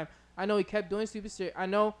ass time. I know he kept doing stupid shit. I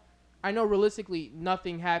know realistically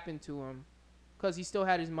nothing happened to him because he still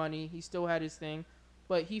had his money. He still had his thing.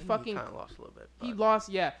 But he fucking... He kind of lost a little bit. He lost,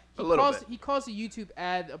 yeah. He caused the YouTube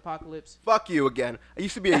ad apocalypse. Fuck you again. I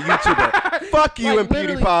used to be a YouTuber. Fuck you and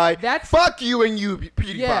PewDiePie. Fuck you and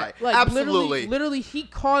PewDiePie. Yeah, like absolutely. Literally, he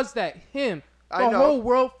caused that. Him. The whole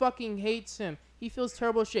world fucking hates him. He feels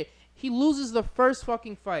terrible shit. He loses the first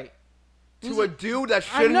fucking fight. To a dude that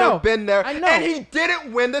shouldn't have been there. I know. And he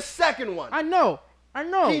didn't win the second one. I know.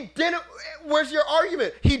 He didn't. Where's your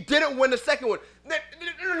argument? He didn't win the second one. No.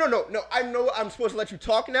 I know I'm supposed to let you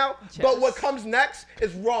talk now, yes. But what comes next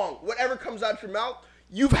is wrong. Whatever comes out your mouth,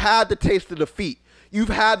 you've had the taste of defeat. You've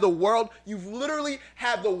had the world. You've literally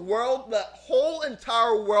had the world, the whole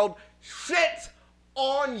entire world shit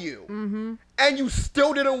on you. Mm-hmm. And you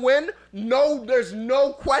still didn't win? No, there's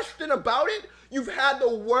no question about it. You've had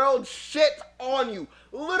the world shit on you.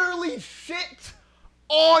 Literally shit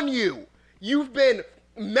on you. You've been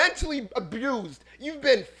mentally abused. You've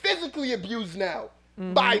been physically abused now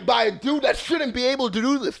by a dude that shouldn't be able to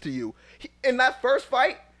do this to you. In that first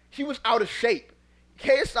fight, he was out of shape.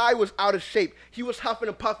 KSI was out of shape. He was huffing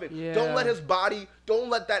and puffing. Yeah. Don't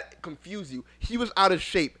let that confuse you. He was out of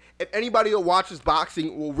shape. If anybody that watches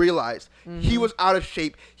boxing will realize he was out of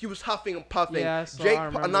shape. He was huffing and puffing. Yeah,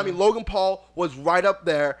 Logan Paul was right up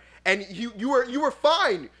there. And you were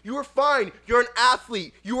fine. You were fine. You're an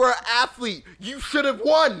athlete. You were an athlete. You should have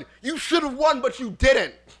won. But you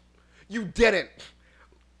didn't. You didn't.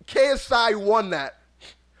 KSI won that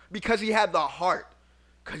because he had the heart.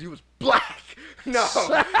 Because he was black. No.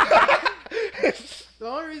 The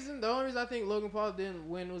only reason I think Logan Paul didn't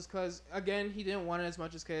win was because, again, he didn't want it as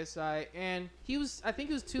much as KSI. And I think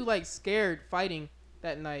he was too, scared fighting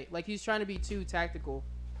that night. Like, he was trying to be too tactical.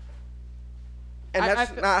 And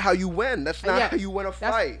that's not how you win. That's not how you win a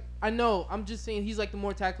fight. I know. I'm just saying he's the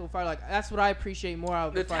more tactical fighter. Like, that's what I appreciate more out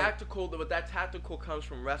of the fight. But that tactical comes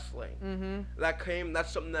from wrestling. Mm-hmm.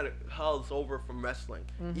 That's something that hurls over from wrestling.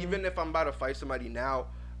 Mm-hmm. Even if I'm about to fight somebody now,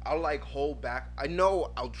 I'll hold back. I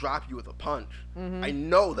know I'll drop you with a punch. Mm-hmm. I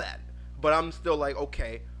know that. But I'm still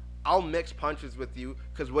okay, I'll mix punches with you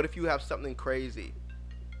because what if you have something crazy?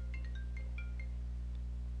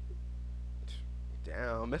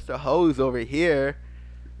 Damn, Mr. Hose over here.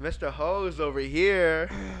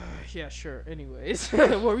 Yeah, sure. Anyways,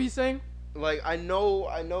 what were you saying? I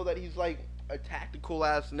know that he's a tactical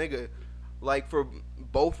ass nigga. For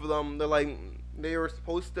both of them, they were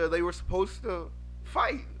supposed to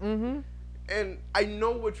fight. Mm-hmm. And I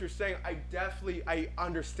know what you're saying. I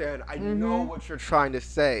understand. I know what you're trying to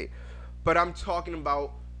say. But I'm talking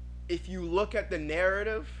about if you look at the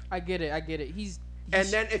narrative. I get it. And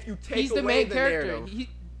then if you take he's the away main the character. narrative.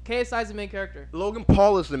 KSI's the main character. Logan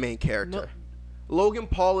Paul is the main character. No. Logan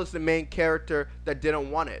Paul is the main character that didn't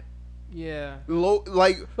want it. Yeah.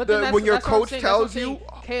 When your coach tells you.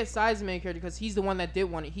 KSI's the main character because he's the one that did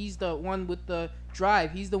want it. He's the one with the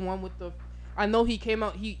drive. He's the one with the... I know he came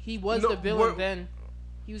out... He was the villain then.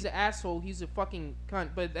 He was an asshole. He was a fucking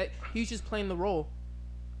cunt. But he was just playing the role.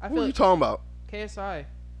 What are you talking about? KSI.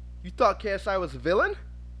 You thought KSI was a villain?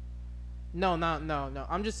 No.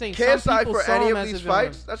 I'm just saying KSI some people for saw any him of as these a villain.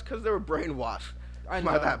 fights, that's because they were brainwashed. I know.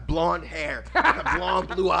 By that blonde hair, that blonde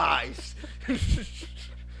blue eyes.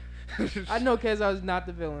 I know KSI was not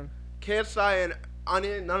the villain. KSI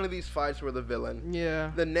none of these fights were the villain.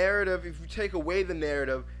 Yeah. The narrative, if you take away the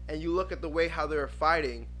narrative and you look at the way how they were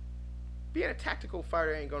fighting, being a tactical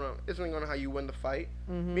fighter isn't gonna how you win the fight.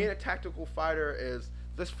 Mm-hmm. Being a tactical fighter is,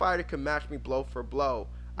 this fighter can match me blow for blow.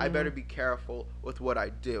 I better be careful with what I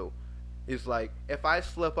do. It's like, if I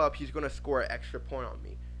slip up, he's gonna score an extra point on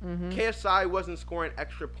me. KSI wasn't scoring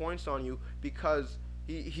extra points on you because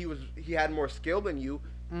he had more skill than you.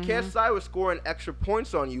 KSI was scoring extra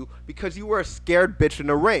points on you because you were a scared bitch in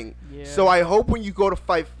the ring. Yeah. So I hope when you go to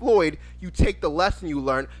fight Floyd, you take the lesson you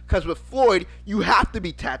learned. Because with Floyd, you have to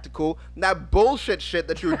be tactical. And that bullshit shit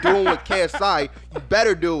that you're doing with KSI, you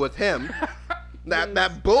better do it with him.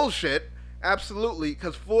 That bullshit, absolutely.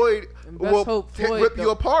 Because Floyd will rip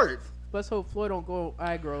you apart. Let's hope Floyd don't go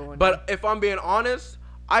aggro. But if I'm being honest,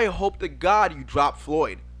 I hope to God you drop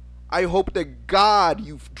Floyd. I hope to God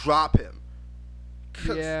you drop him.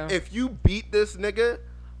 Yeah. If you beat this nigga,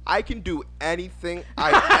 I can do anything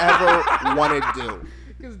I ever want to do.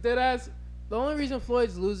 Because deadass, the only reason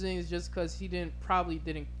Floyd's losing is just because he doesn't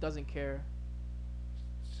care.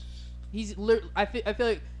 I feel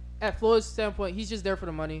like at Floyd's standpoint, he's just there for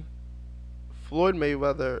the money. Floyd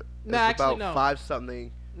Mayweather is about 5-something.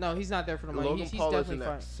 No, he's not there for the money. Logan He's Paul definitely is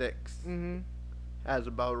in at 6. Mm-hmm. Has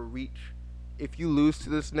about a reach. If you lose to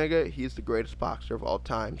this nigga, he's the greatest boxer of all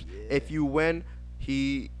time. Yeah. If you win,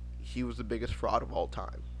 he was the biggest fraud of all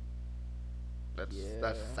time. That's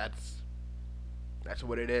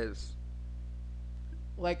what it is.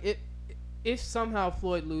 Like if somehow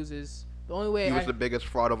Floyd loses, the only way he was the biggest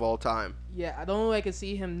fraud of all time. Yeah, the only way I could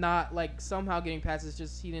see him not like somehow getting past is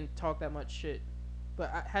just he didn't talk that much shit.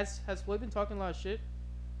 But has Floyd been talking a lot of shit?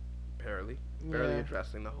 Barely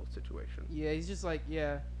addressing the whole situation. Yeah, he's just like,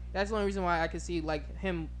 yeah. That's the only reason why I could see like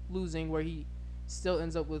him losing, where he still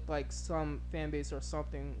ends up with like some fan base or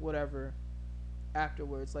something, whatever.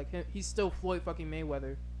 Afterwards, like he's still Floyd fucking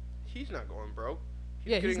Mayweather. He's not going broke.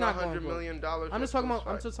 He's not going broke. $100 million. I'm just talking about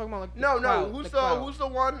like who's the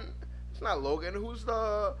one? It's not Logan. Who's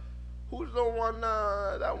the one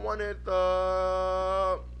that wanted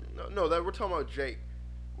the? No, that we're talking about Jake.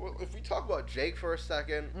 Well, if we talk about Jake for a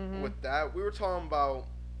second, with that, we were talking about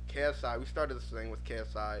KSI. We started this thing with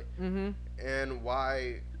KSI, and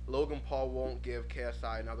why Logan Paul won't give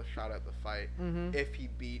KSI another shot at the fight if he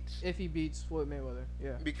beats Floyd Mayweather.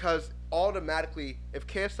 Yeah. Because automatically, if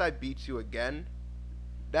KSI beats you again,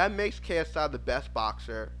 that makes KSI the best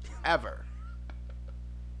boxer ever.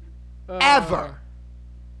 Ever.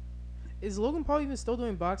 Is Logan Paul even still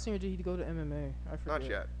doing boxing, or did he go to MMA? I forget. Not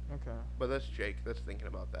yet. Okay. But that's Jake that's thinking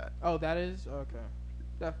about that. Oh, that is?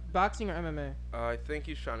 Okay. Boxing or MMA? I think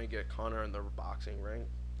he's trying to get Conor in the boxing ring,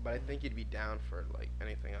 but I think he'd be down for like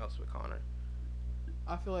anything else with Conor.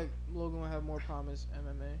 I feel like Logan will have more promise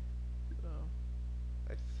MMA. So.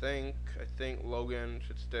 I think Logan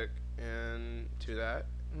should stick into that.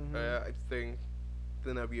 I think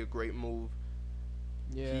then that'd be a great move.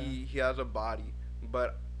 Yeah. He has a body,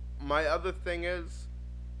 but my other thing is,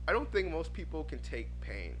 I don't think most people can take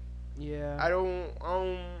pain. Yeah. I don't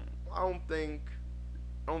think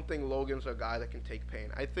Logan's a guy that can take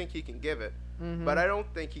pain. I think he can give it, but I don't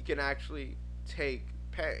think he can actually take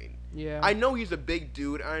pain. Yeah. I know he's a big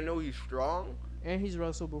dude, and I know he's strong. And he's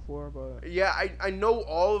wrestled before, but... Yeah, I know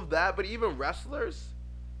all of that, but even most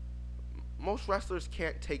wrestlers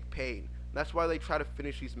can't take pain. That's why they try to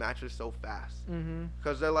finish these matches so fast.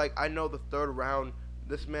 Because they're like, I know the third round,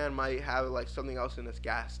 this man might have like something else in his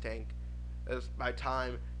gas tank by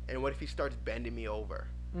time, and what if he starts bending me over?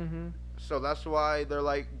 So that's why they're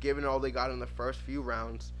like giving all they got in the first few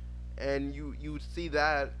rounds, and you see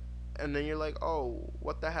that, and then you're like, oh,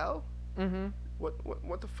 what the hell?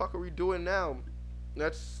 What the fuck are we doing now?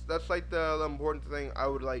 That's like the important thing I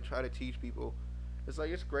would like try to teach people. It's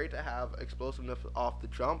like, it's great to have explosiveness off the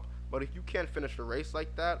jump, but if you can't finish a race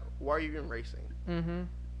like that, why are you even racing?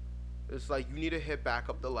 It's like, you need to hit back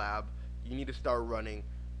up the lab. You need to start running.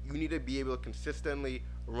 You need to be able to consistently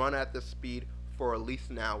run at this speed for at least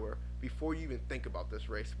an hour before you even think about this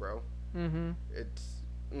race, bro. It's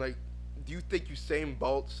like, do you think Usain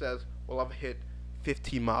Bolt says, well, I've hit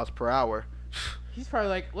 15 miles per hour? He's probably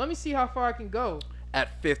like, let me see how far I can go.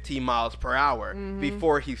 At 15 miles per hour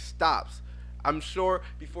before he stops. I'm sure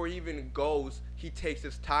before he even goes, he takes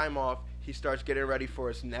his time off. He starts getting ready for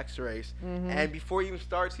his next race. And before he even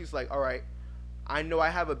starts, he's like, all right, I know I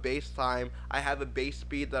have a base time. I have a base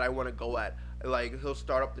speed that I want to go at. Like, he'll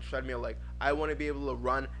start up the treadmill like, I want to be able to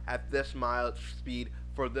run at this mile speed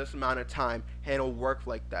for this amount of time. And it'll work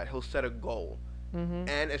like that. He'll set a goal.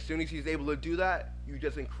 And as soon as he's able to do that, you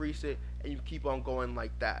just increase it and you keep on going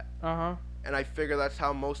like that. And I figure that's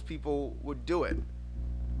how most people would do it.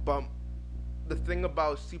 But the thing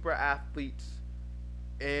about super athletes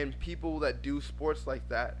and people that do sports like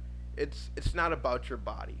that, it's not about your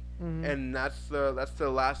body. Mm-hmm. And that's the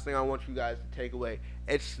last thing I want you guys to take away.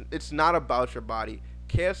 It's not about your body.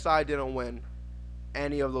 KSI didn't win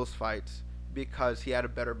any of those fights because he had a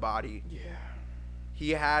better body. Yeah.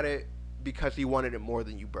 He had it because he wanted it more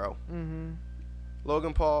than you, bro. Mm-hmm.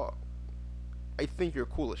 Logan Paul, I think you're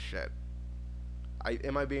cool as shit.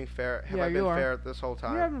 Am I being fair? Have I been fair this whole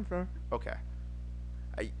time? Yeah, I've been fair. Okay.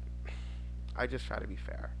 I just try to be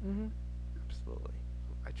fair. Mm-hmm. Absolutely.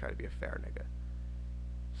 I try to be a fair nigga.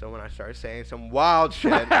 So when I start saying some wild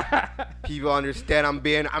shit, people understand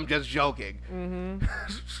I'm just joking. Mm-hmm.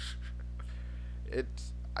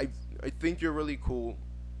 I think you're really cool.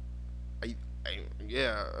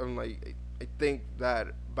 I'm like, I think that,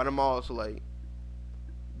 but I'm also like,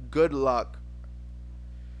 good luck.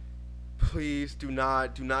 Please do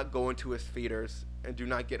not go into his feeders and do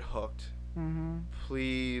not get hooked. Mm-hmm.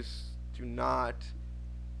 Please do not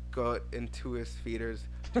go into his feeders.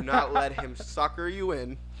 Do not let him sucker you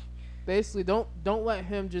in. Basically, don't let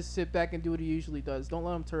him just sit back and do what he usually does. Don't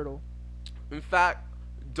let him turtle. In fact,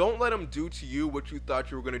 don't let him do to you what you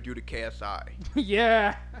thought you were gonna do to KSI.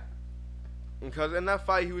 Yeah. Because in that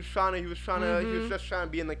fight, he was just trying to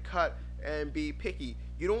be in the cut and be picky.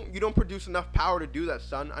 You don't produce enough power to do that,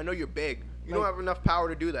 son. I know you're big. You don't have enough power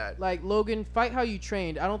to do that. Like, Logan, fight how you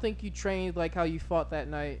trained. I don't think you trained like how you fought that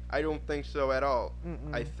night. I don't think so at all.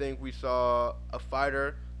 Mm-mm. I think we saw a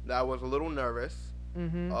fighter that was a little nervous,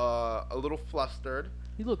 a little flustered.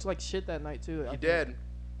 He looks like shit that night too. He did.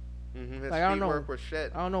 Mm-hmm. His feet was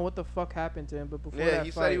shit. I don't know what the fuck happened to him, but before that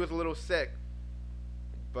he said he was a little sick.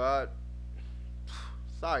 But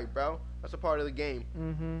sorry, bro. That's a part of the game.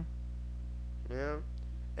 Mm-hmm. Yeah.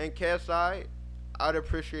 And KSI, I'd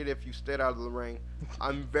appreciate it if you stayed out of the ring.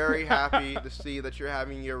 I'm very happy to see that you're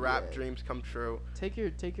having your rap dreams come true. Take your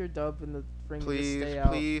dub in the ring.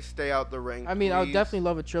 Please stay out the ring. I mean, I would definitely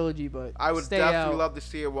love a trilogy, but I would definitely love to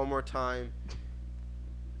see it one more time.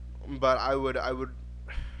 But I would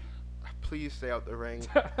please stay out the ring.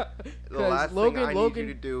 The last thing I need you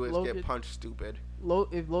to do is get punched stupid.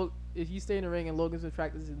 If you stay in the ring and Logan's been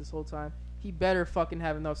practicing this whole time, he better fucking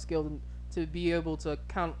have enough skill to be able to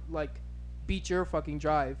beat your fucking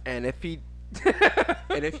drive. And if you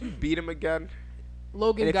beat him again,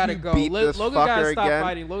 Logan gotta go. Logan gotta stop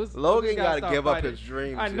fighting. Logan gotta give up his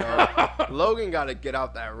dreams. I know. Logan gotta get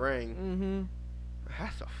out that ring. Mm-hmm.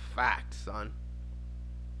 That's a fact, son.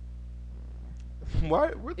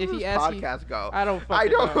 Where did this podcast go? I don't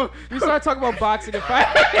know. We start talking about boxing and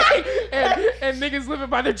fighting, and niggas living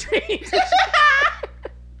by their dreams.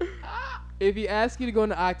 If he asks you to go in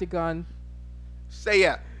the octagon, say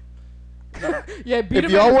yeah. Yeah, beat him.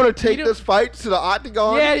 If y'all want to take this fight to the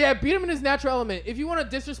octagon, yeah, beat him in his natural element. If you want to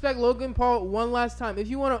disrespect Logan Paul one last time, if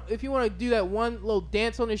you want to do that one little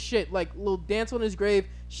dance on his shit, like little dance on his grave,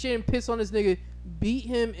 shit and piss on his nigga, beat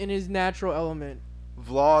him in his natural element.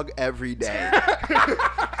 Vlog every day.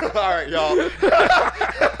 All right, y'all.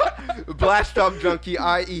 Blast up junkie,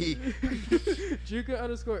 i.e.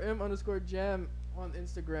 Juka_M_jam on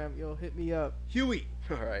Instagram. Yo, hit me up. Huey.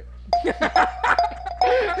 All right.